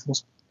 Yeah,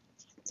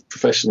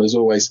 professional as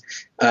always.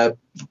 But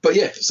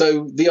yeah,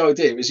 so the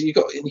idea is you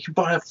can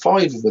buy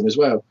 5 of them as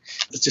well.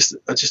 I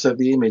just have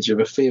the image of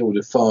a field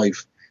of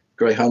 5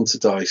 Grey Hunter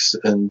dice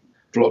and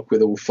block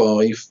with all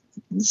 5.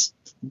 It's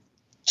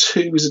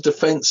 2 as a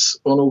defence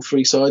on all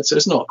 3 sides, so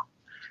it's not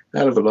a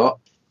hell of a lot.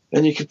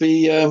 And you could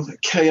be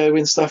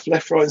KOing stuff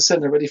left, right, and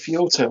centre, ready for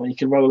your turn, and you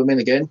can roll them in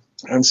again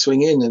and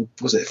swing in. And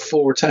was it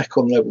 4 attack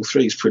on level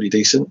 3 is pretty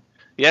decent.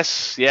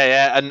 Yes,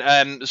 yeah.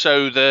 And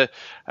so the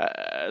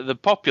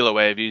popular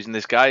way of using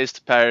this guy is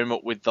to pair him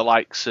up with the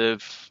likes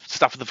of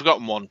Staff of the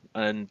Forgotten One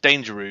and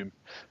Danger Room,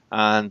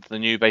 and the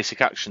new basic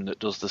action that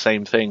does the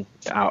same thing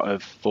out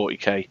of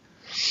 40k,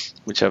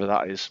 whichever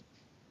that is.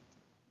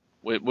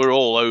 We're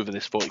all over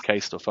this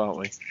 40k stuff, aren't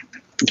we?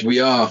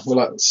 We are. We're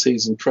like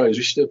seasoned pros.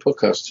 We should do a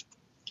podcast.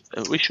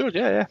 We should,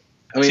 yeah.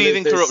 I mean,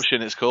 Seething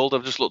Corruption, it's called.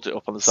 I've just looked it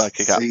up on the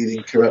Sidekick app.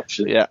 Seething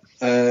Corruption. Yeah.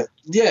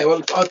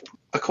 Well,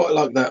 I quite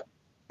like that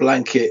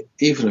blanket,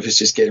 even if it's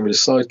just getting rid of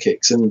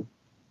sidekicks and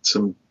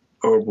some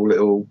horrible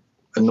little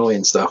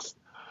annoying stuff.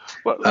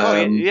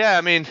 Well, yeah,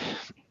 I mean,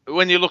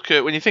 when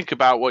you think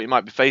about what you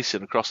might be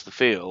facing across the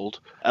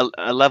field,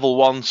 a level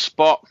 1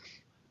 spot,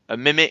 a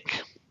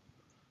mimic,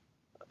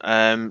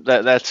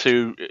 they're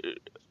 2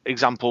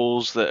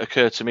 examples that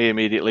occur to me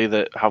immediately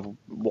that have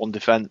 1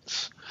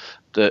 defense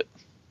that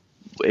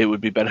it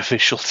would be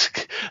beneficial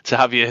to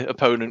have your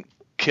opponent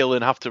kill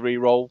and have to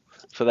re-roll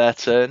for their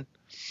turn.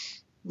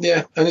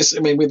 Yeah, and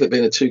with it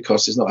being a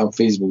 2-cost, it's not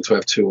unfeasible to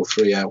have 2 or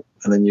 3 out,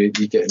 and then you're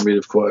getting rid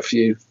of quite a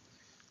few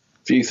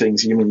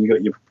things. You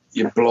got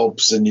your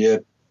blobs and your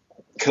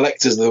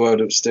collectors of the world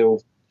that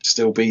will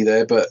still be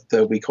there, but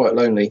they'll be quite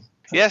lonely.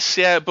 Yes,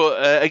 yeah,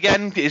 but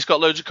again, he's got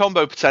loads of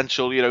combo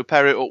potential.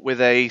 Pair it up with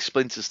a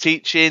Splinter's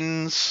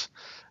Teachings,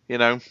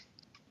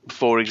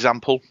 for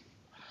example,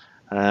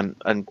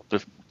 and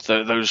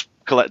those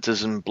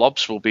collectors and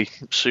blobs will be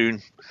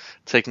soon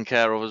taken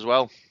care of as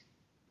well.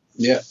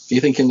 Yeah,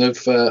 you're thinking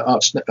of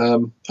Arch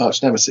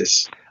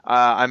Nemesis.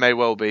 I may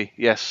well be.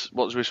 Yes.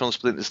 Which one's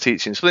Splinter's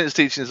Teaching? Splinter's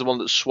Teaching is the one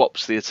that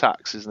swaps the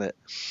attacks, isn't it?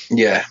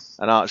 Yeah.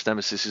 And Arch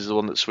Nemesis is the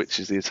one that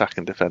switches the attack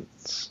and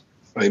defense.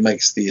 It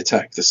makes the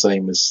attack the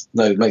same as...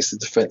 No, it makes the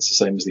defense the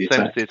same as the attack.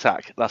 Same as the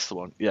attack. That's the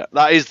one. Yeah,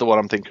 that is the one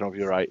I'm thinking of.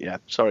 You're right. Yeah,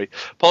 sorry.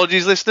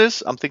 Apologies,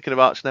 listeners. I'm thinking of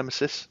Arch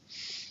Nemesis.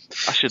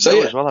 I should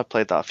know as well. I've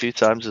played that a few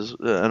times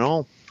and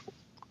all.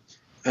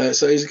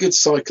 So he's a good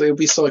cycler. He'll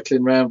be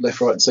cycling around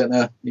left, right, and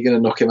centre. You're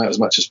going to knock him out as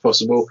much as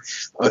possible.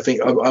 I think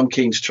I'm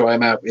keen to try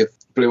him out with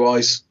Blue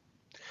Eyes.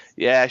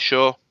 Yeah,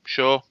 sure.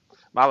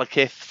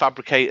 Malekith,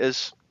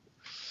 Fabricators.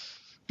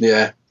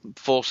 Yeah.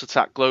 Force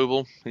Attack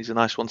Global. He's a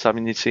nice one to have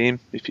in your team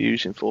if you're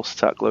using Force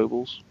Attack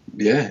Globals.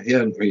 Yeah, I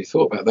hadn't really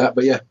thought about that,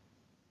 but yeah.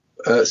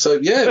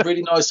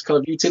 Really nice kind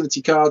of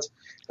utility card.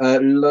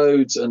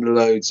 Loads and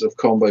loads of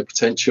combo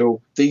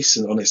potential.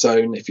 Decent on its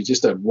own. If you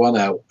just have one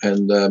out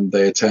and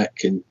they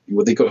attack, and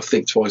they've got to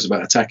think twice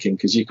about attacking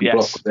because you can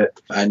block with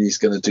it, and he's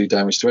going to do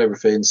damage to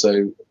everything.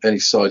 So any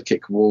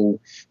sidekick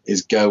wall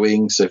is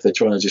going. So if they're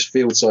trying to just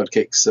field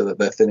sidekicks so that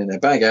they're thinning their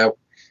bag out,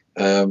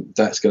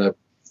 that's going to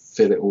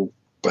fill it all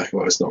back.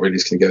 Well, it's not really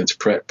just going to go into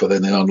prep, but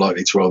then they're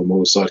unlikely to roll them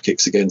all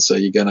sidekicks again. So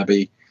you're going to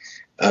be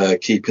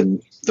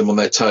keeping them on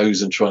their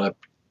toes and trying to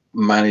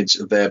manage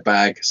their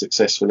bag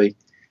successfully.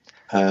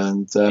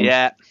 And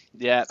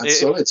that's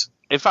solid.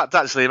 In fact,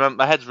 actually,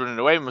 my head's running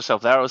away with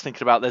myself there. I was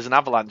thinking about there's an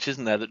avalanche,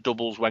 isn't there, that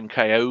doubles when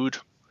KO'd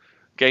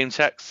game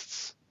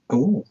texts.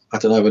 Oh, I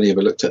don't know if any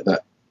ever looked at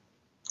that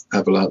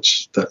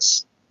avalanche.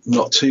 That's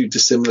not too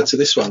dissimilar to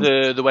this one.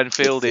 The when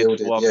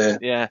fielded one,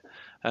 yeah.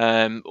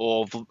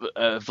 Or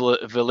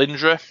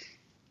Valindra,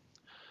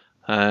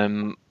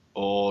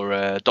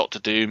 or Doctor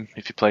Doom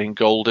if you're playing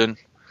Golden.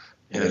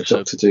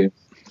 Doctor Doom.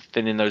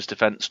 Thinning those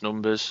defense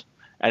numbers.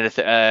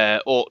 Anything,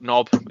 Orc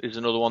Knob is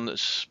another one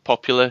that's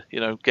popular.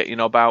 Get your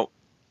knob out,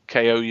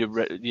 KO your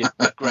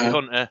Grey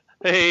Hunter.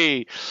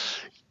 Hey,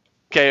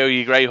 KO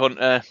your Grey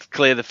Hunter,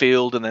 clear the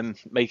field, and then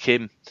make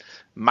him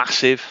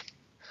massive.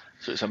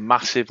 So it's a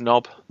massive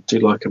knob. I do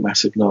like a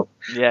massive knob.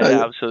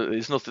 Yeah,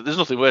 absolutely. There's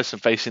nothing worse than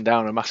facing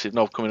down a massive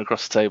knob coming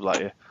across the table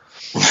at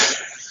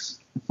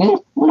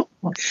you.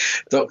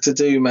 Doctor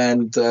Doom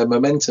and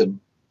Momentum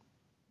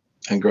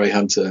and Grey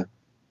Hunter.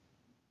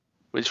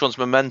 Which one's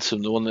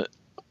Momentum? The one that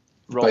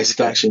basic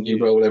action,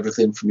 you roll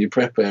everything from your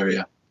prep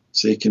area.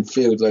 So you can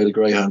field a load of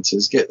Grey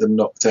Hunters, get them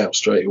knocked out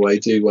straight away,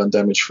 do 1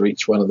 damage for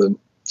each one of them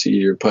to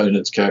your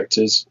opponent's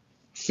characters,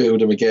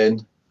 field them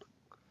again,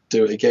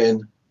 do it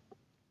again,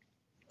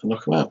 and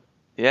knock them out.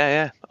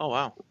 Yeah. Oh,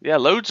 wow. Yeah,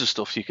 loads of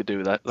stuff you could do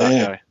with that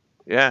guy.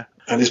 Yeah.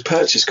 And his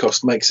purchase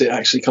cost makes it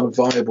actually kind of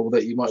viable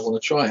that you might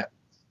want to try it.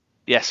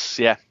 Yes,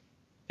 yeah.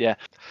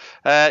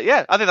 I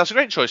think that's a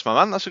great choice, my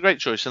man. That's a great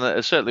choice, and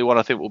it's certainly one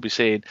I think we'll be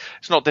seeing.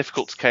 It's not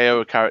difficult to KO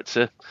a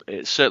character.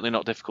 It's certainly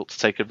not difficult to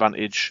take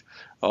advantage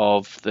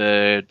of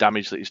the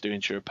damage that he's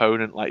doing to your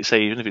opponent, like you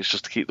say, even if it's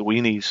just to keep the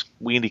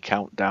weenie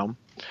count down.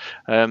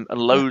 And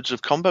loads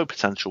of combo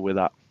potential with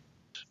that.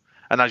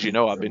 And as you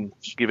know, I've been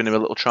giving him a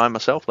little try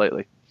myself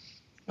lately.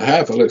 I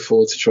have. I look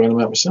forward to trying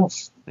them out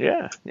myself.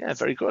 Yeah,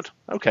 very good.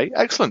 Okay,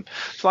 excellent.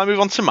 Shall I move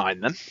on to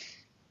mine then?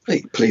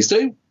 Hey, please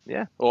do.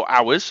 Yeah, or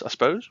ours, I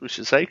suppose we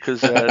should say,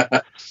 because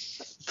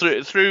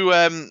through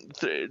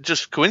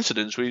just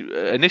coincidence, we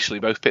initially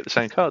both picked the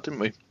same card, didn't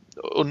we?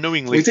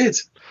 Unknowingly. We did.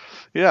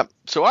 Yeah.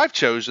 So I've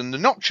chosen the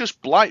Noxious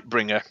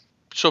Blightbringer,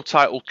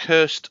 subtitle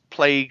Cursed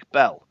Plague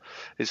Bell.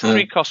 It's a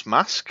 3-cost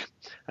mask,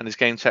 and his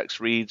game text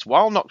reads,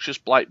 while Noxious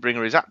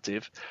Blightbringer is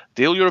active,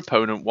 deal your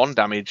opponent 1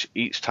 damage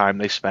each time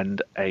they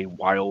spend a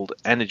wild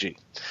energy.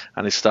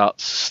 And his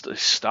stats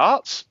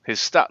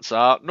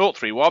are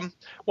 031,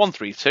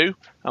 132,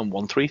 and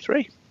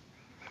 133.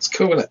 It's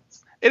cool, isn't it?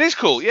 It is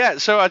cool, yeah.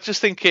 So I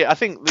think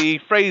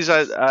the phrase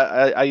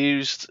I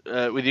used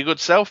with your good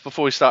self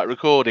before we started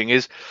recording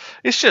is,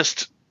 it's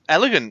just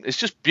elegant. It's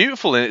just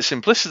beautiful in its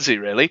simplicity,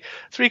 really.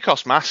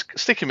 3-cost mask,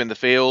 stick him in the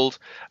field,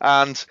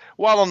 and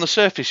while on the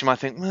surface you might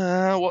think,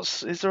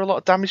 is there a lot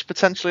of damage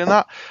potentially in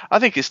that? I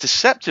think it's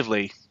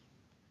deceptively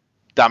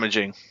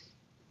damaging.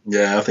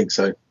 Yeah, I think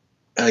so.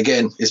 And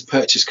again, his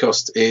purchase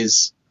cost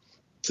is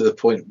to the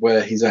point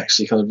where he's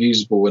actually kind of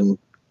usable, and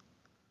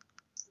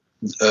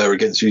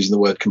against using the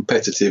word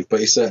competitive, but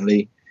he's going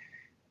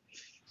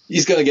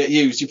to get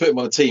used. You put him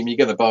on a team, you're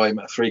going to buy him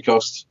at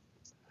 3-cost.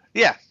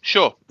 Yeah,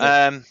 sure.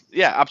 Yeah,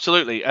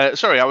 absolutely.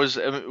 Sorry, I was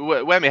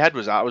where my head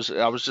was at. I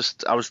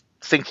was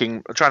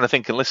thinking, trying to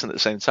think and listen at the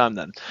same time.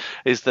 Then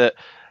is that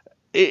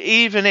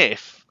even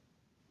if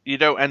you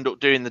don't end up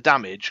doing the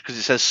damage, because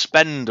it says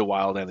spend a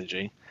wild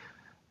energy,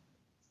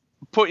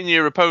 putting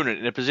your opponent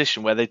in a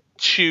position where they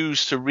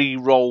choose to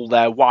re-roll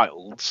their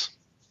wilds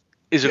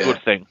is a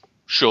good thing,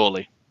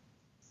 surely.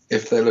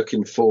 If they're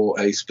looking for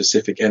a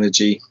specific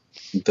energy,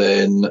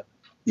 then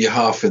you're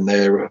half in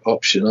their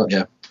option, aren't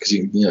you? Because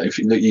if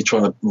you're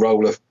trying to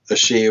roll a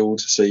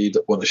shield, so you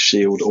want a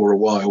shield or a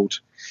wild,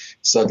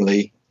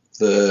 suddenly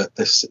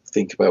let's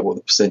think about what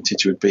the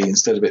percentage would be.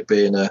 Instead of it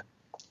being a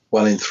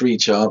 1 in 3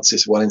 chance,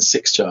 it's 1 in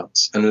 6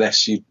 chance,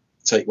 unless you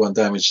take 1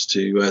 damage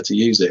to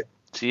use it.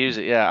 To use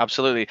it, yeah,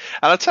 absolutely.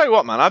 And I'll tell you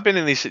what, man, I've been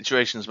in these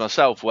situations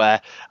myself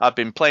where I've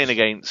been playing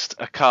against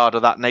a card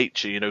of that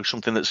nature,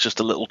 something that's just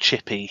a little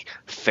chippy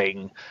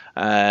thing.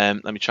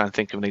 Let me try and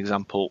think of an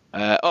example.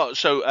 I'll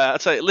tell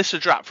you, Lyssa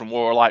Drak from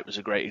War of Light was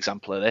a great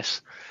example of this,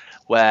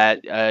 where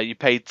you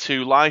paid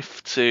 2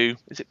 life to...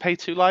 Is it pay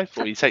 2 life?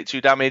 Or you take 2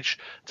 damage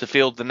to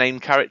field the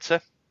named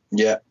character?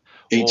 Yeah,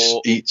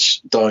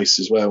 each dice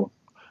as well.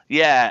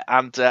 Yeah,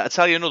 and I'll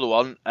tell you another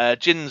one.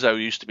 Jinzo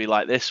used to be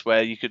like this,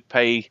 where you could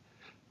pay...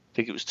 I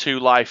think it was 2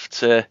 life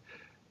to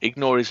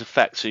ignore his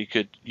effect, so you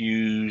could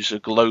use a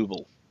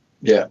global.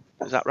 Yeah.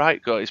 Is that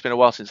right? God, it's been a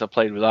while since I've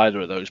played with either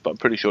of those, but I'm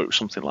pretty sure it was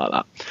something like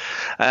that.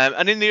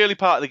 And in the early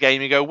part of the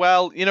game, you go,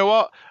 well, you know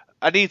what?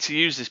 I need to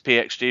use this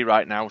PXG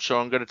right now, so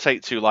I'm going to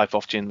take 2 life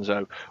off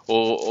Jinzo.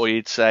 Or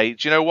you'd say,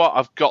 do you know what?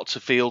 I've got to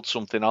field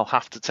something. I'll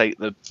have to take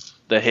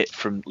the hit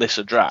from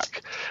Lyssa Drak.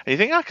 And you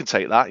think, I can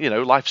take that.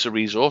 Life's a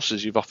resource,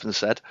 as you've often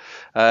said.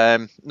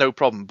 No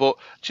problem. But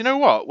do you know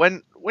what?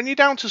 When you're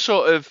down to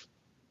sort of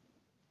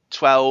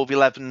 12,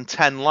 11,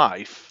 10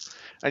 life,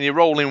 and you're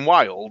rolling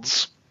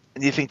wilds,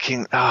 and you're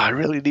thinking, I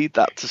really need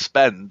that to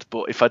spend,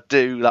 but if I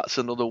do, that's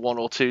another 1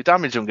 or 2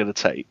 damage I'm going to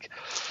take.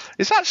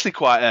 It's actually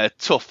quite a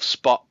tough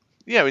spot,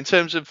 in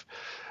terms of,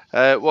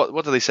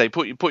 what do they say?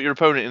 Put your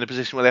opponent in a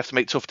position where they have to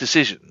make tough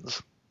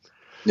decisions.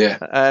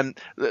 Yeah.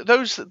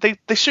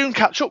 They soon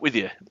catch up with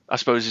you, I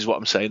suppose is what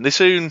I'm saying. They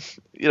soon,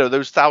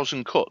 those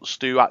 1,000 cuts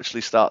do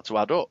actually start to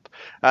add up.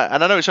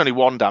 And I know it's only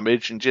 1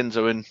 damage, and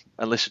Jinzo and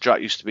Lyssa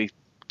Drak used to be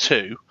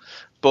 2,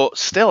 but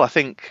still, I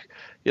think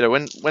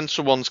when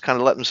someone's kind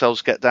of let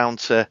themselves get down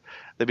to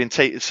they've been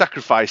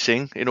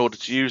sacrificing in order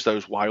to use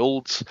those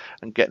wilds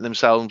and getting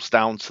themselves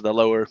down to the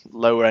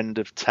lower end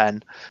of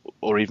 10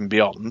 or even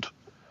beyond,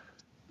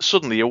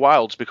 suddenly your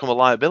wilds become a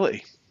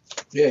liability.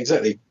 Yeah,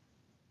 exactly.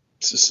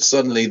 So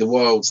suddenly the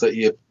wilds that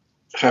you're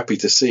happy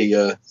to see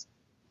are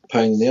a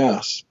pain in the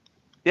ass.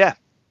 Yeah,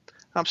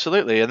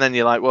 absolutely. And then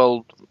you're like,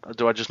 well,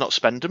 do I just not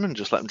spend them and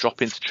just let them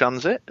drop into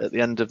transit at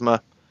the end of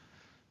my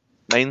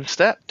main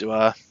step?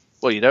 Or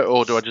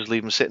do I just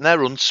leave them sitting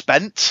there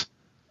unspent?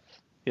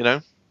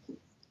 Yeah.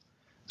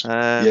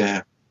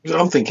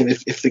 I'm thinking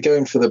if they're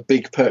going for the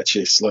big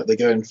purchase, like they're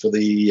going for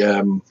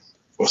the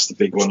what's the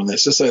big one on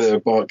this? Let's say they're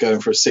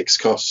going for a 6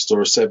 cost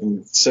or a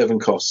 7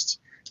 cost,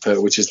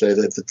 which is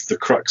the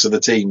crux of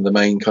the team, the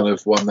main kind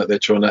of one that they're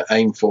trying to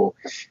aim for.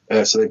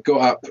 So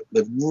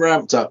they've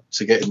ramped up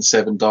to getting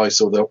 7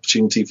 dice or the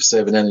opportunity for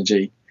 7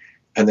 energy,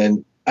 and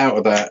then out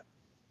of that,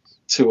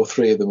 2 or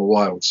 3 of them are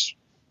wilds.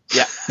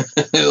 Yeah.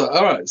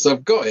 All right, so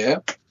I've got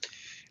here.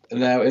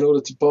 And now, in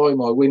order to buy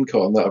my win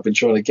con that I've been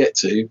trying to get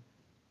to,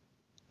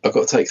 I've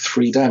got to take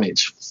 3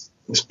 damage.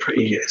 It's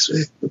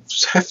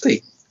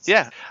hefty.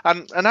 Yeah,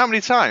 and how many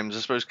times,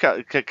 I suppose,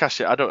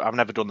 Cash, I've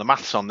never done the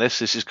maths on this.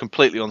 This is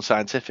completely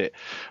unscientific.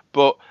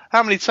 But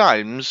how many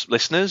times,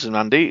 listeners and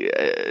Andy,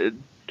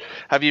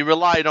 have you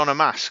relied on a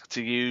mask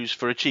to use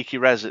for a cheeky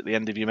res at the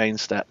end of your main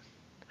step?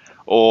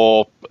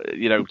 Or,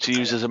 to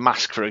use as a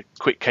mask for a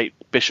quick Cape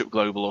Bishop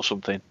Global or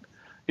something?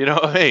 You know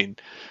what I mean?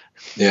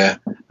 Yeah.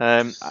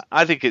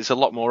 I think it's a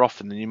lot more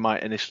often than you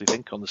might initially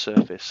think on the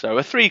surface. So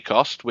a 3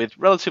 cost with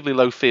relatively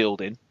low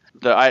fielding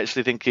that I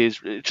actually think is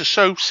just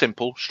so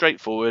simple,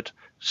 straightforward.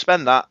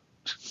 Spend that,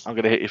 I'm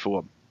going to hit you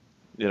for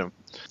 1.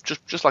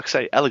 Just like I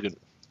say, elegant,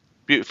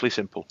 beautifully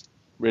simple.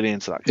 Really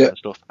into that kind of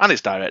stuff. And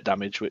it's direct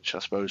damage, which I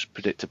suppose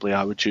predictably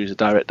I would choose a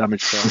direct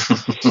damage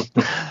spell.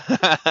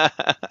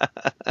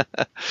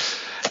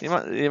 You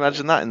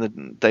imagine that in the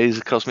days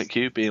of Cosmic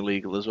Cube being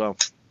legal as well.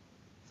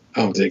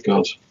 Oh dear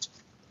God.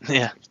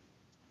 Yeah.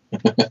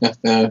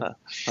 That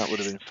would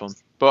have been fun.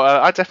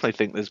 But I definitely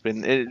think there's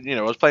been,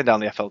 I was playing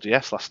down the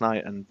FLGS last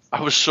night and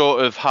I was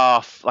sort of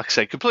half, like I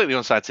say, completely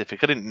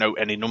unscientific. I didn't note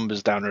any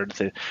numbers down or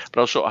anything,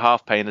 but I was sort of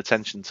half paying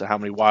attention to how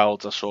many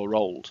wilds I saw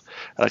rolled.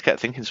 And I kept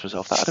thinking to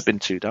myself, that would have been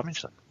 2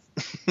 damage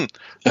then.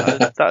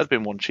 that would have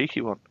been 1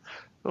 cheeky one.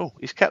 Oh,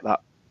 he's kept that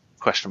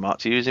question mark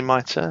to use in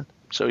my turn.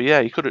 So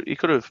yeah, he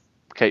could have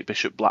Kate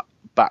Bishop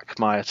back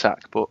my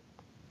attack, but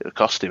it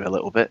cost him a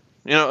little bit.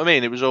 You know what I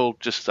mean? It was all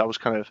just, I was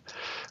kind of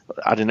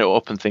adding it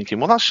up and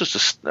thinking, well, that's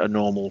just a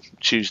normal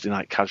Tuesday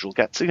night casual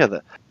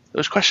get-together.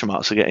 Those question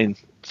marks are getting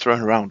thrown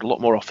around a lot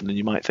more often than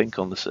you might think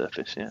on the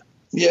surface, yeah.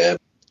 Yeah,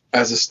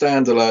 as a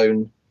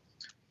standalone,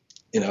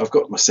 I've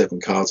got my 7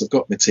 cards, I've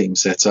got my team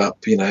set up,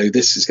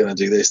 this is going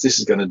to do this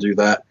is going to do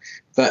that.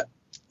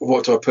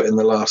 What do I put in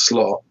the last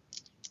slot?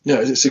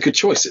 It's a good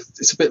choice.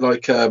 It's a bit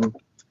like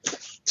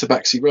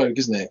Tabaxi Rogue,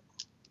 isn't it?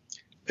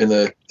 in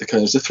the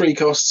kind of the 3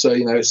 costs. So,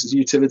 it's a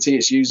utility,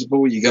 it's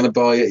usable, you're going to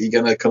buy it, you're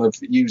going to kind of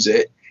use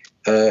it.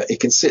 It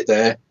can sit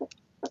there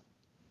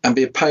and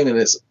be a pain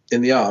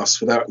in the arse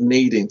without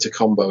needing to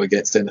combo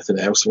against anything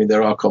else. I mean,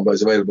 there are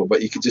combos available,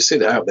 but you could just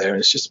sit it out there and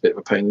it's just a bit of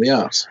a pain in the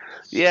arse.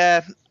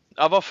 Yeah,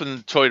 I've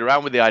often toyed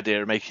around with the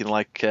idea of making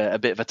like a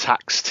bit of a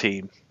tax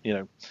team,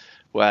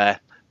 where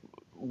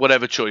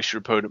whatever choice your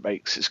opponent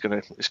makes, it's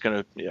gonna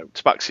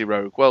Tabaxi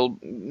Rogue. Well,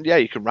 yeah,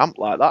 you can ramp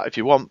like that if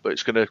you want, but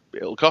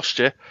it'll cost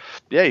you.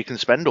 Yeah, you can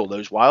spend all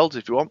those wilds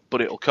if you want, but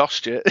it'll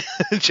cost you.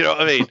 Do you know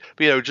what I mean?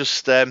 But,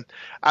 just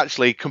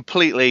actually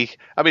completely.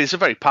 I mean, it's a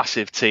very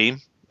passive team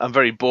and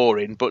very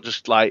boring, but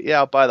just like, yeah,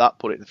 I'll buy that,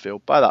 put it in the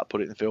field, buy that,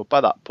 put it in the field, buy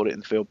that, put it in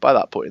the field, buy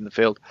that, put it in the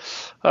field.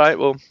 All right,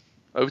 well,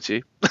 over to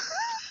you.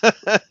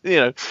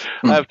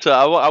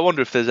 I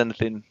wonder if there's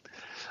anything.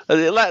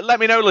 Let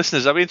me know,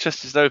 listeners. I'd be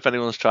interested to know if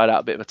anyone's tried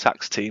out a bit of a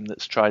tax team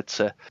that's tried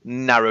to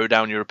narrow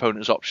down your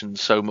opponent's options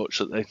so much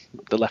that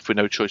they're left with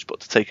no choice but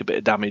to take a bit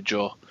of damage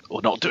or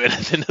not do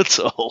anything at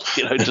all.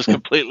 Just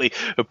completely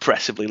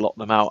oppressively lock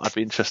them out. I'd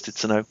be interested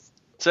to know.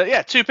 So,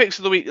 yeah, 2 picks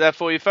of the week there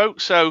for you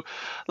folks. So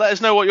let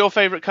us know what your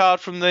favourite card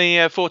from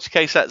the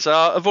 40k sets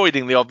are,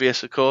 avoiding the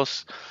obvious, of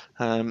course.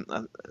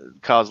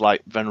 Cards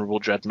like Venerable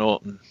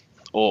Dreadnought and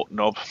Orc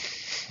Knob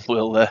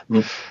will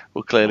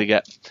clearly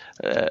get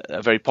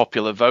a very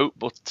popular vote.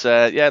 But,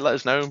 let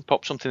us know.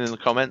 Pop something in the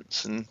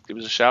comments and give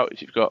us a shout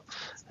if you've got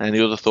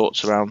any other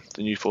thoughts around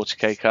the new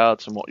 40k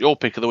cards and what your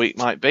pick of the week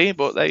might be.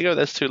 But there you go.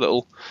 There's two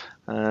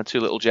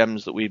little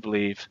gems that we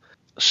believe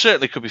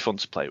certainly could be fun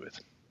to play with.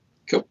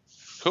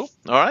 Cool.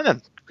 All right,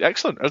 then.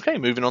 Excellent. Okay,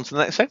 moving on to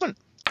the next segment.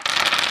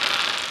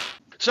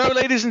 So,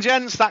 ladies and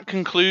gents, that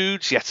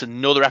concludes yet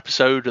another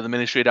episode of the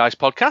Ministry of Dice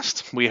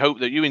podcast. We hope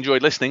that you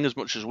enjoyed listening as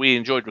much as we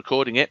enjoyed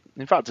recording it.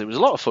 In fact, it was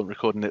a lot of fun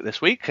recording it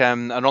this week.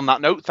 And on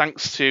that note,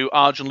 thanks to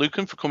Arj and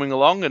Lucan for coming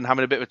along and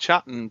having a bit of a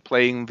chat and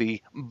playing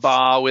the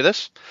bar with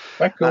us.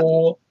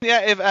 Cool.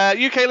 If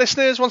UK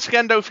listeners, once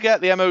again, don't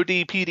forget the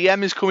MOD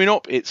PDM is coming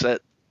up. It's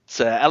at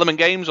Element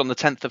Games on the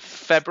 10th of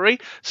February.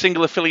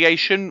 Single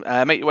affiliation.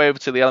 Make your way over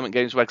to the Element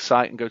Games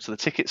website and go to the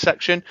tickets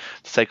section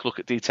to take a look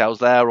at details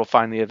there, or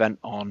find the event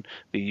on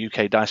the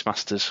UK Dice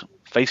Masters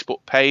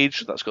Facebook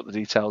page. That's got the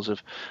details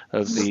of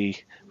the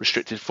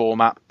restricted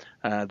format,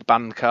 the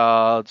banned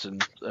cards,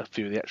 and a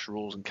few of the extra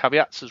rules and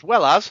caveats, as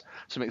well as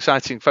some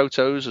exciting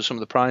photos of some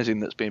of the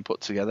prizing that's being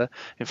put together.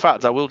 In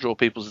fact, I will draw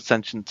people's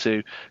attention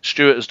to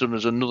Stuart has done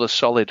us another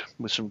solid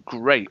with some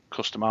great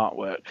custom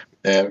artwork.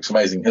 Yeah, it looks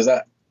amazing. Has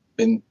that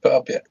been put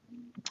up yet?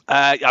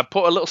 I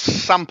put a little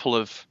sample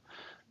of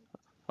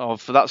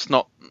that's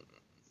not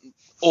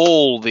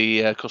all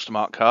the custom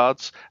art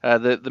cards.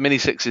 The mini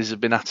sixes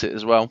have been at it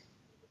as well.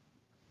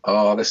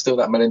 Oh, there's still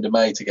that Melinda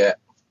May to get.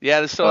 Yeah,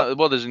 there's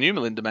a new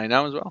Melinda May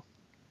now as well.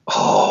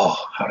 Oh,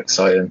 how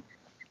exciting.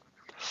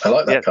 I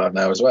like that card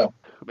now as well.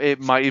 It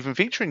might even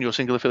feature in your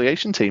single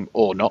affiliation team,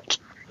 or not.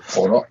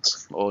 Or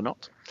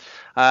not.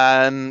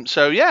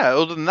 So yeah,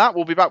 other than that,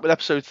 we'll be back with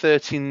episode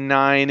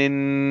 39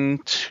 in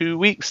 2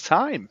 weeks'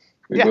 time.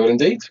 We will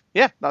indeed.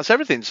 Yeah, that's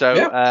everything.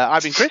 So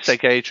I've been Chris,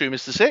 aka True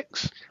Mr.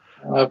 Six.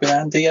 I've been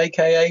Andy,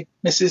 aka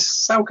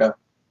Mrs. Salka.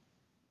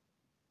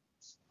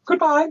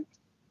 Goodbye.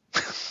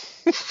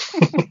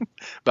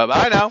 Bye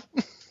bye now.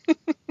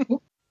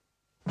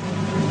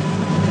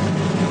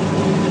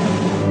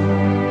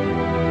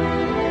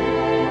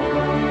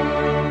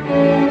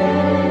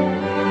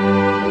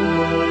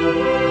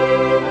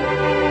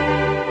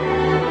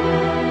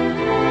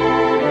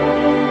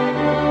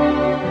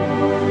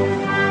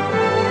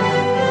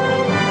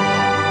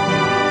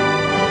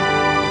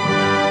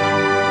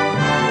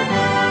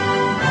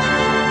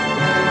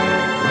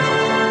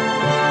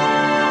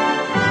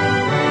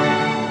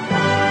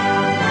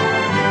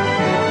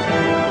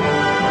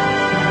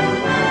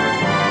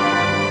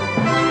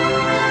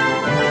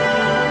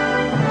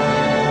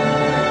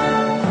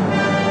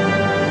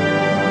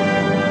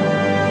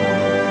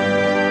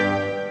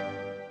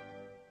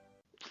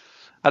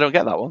 I don't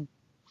get that one.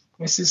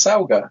 Mrs.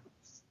 Salga.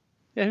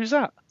 Yeah, who's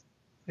that?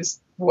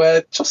 It's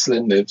where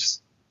Jocelyn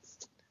lives.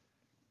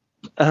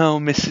 Oh,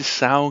 Mrs.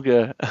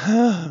 Salga.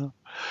 I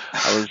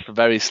was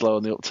very slow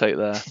on the uptake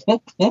there.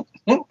 No,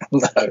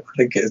 I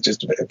think it's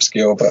just a bit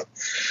obscure, but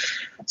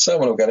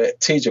someone will get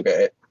it. Tej will get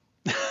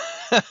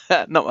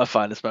it. Not my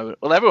finest moment.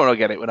 Well, everyone will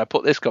get it when I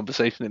put this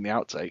conversation in the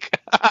outtake.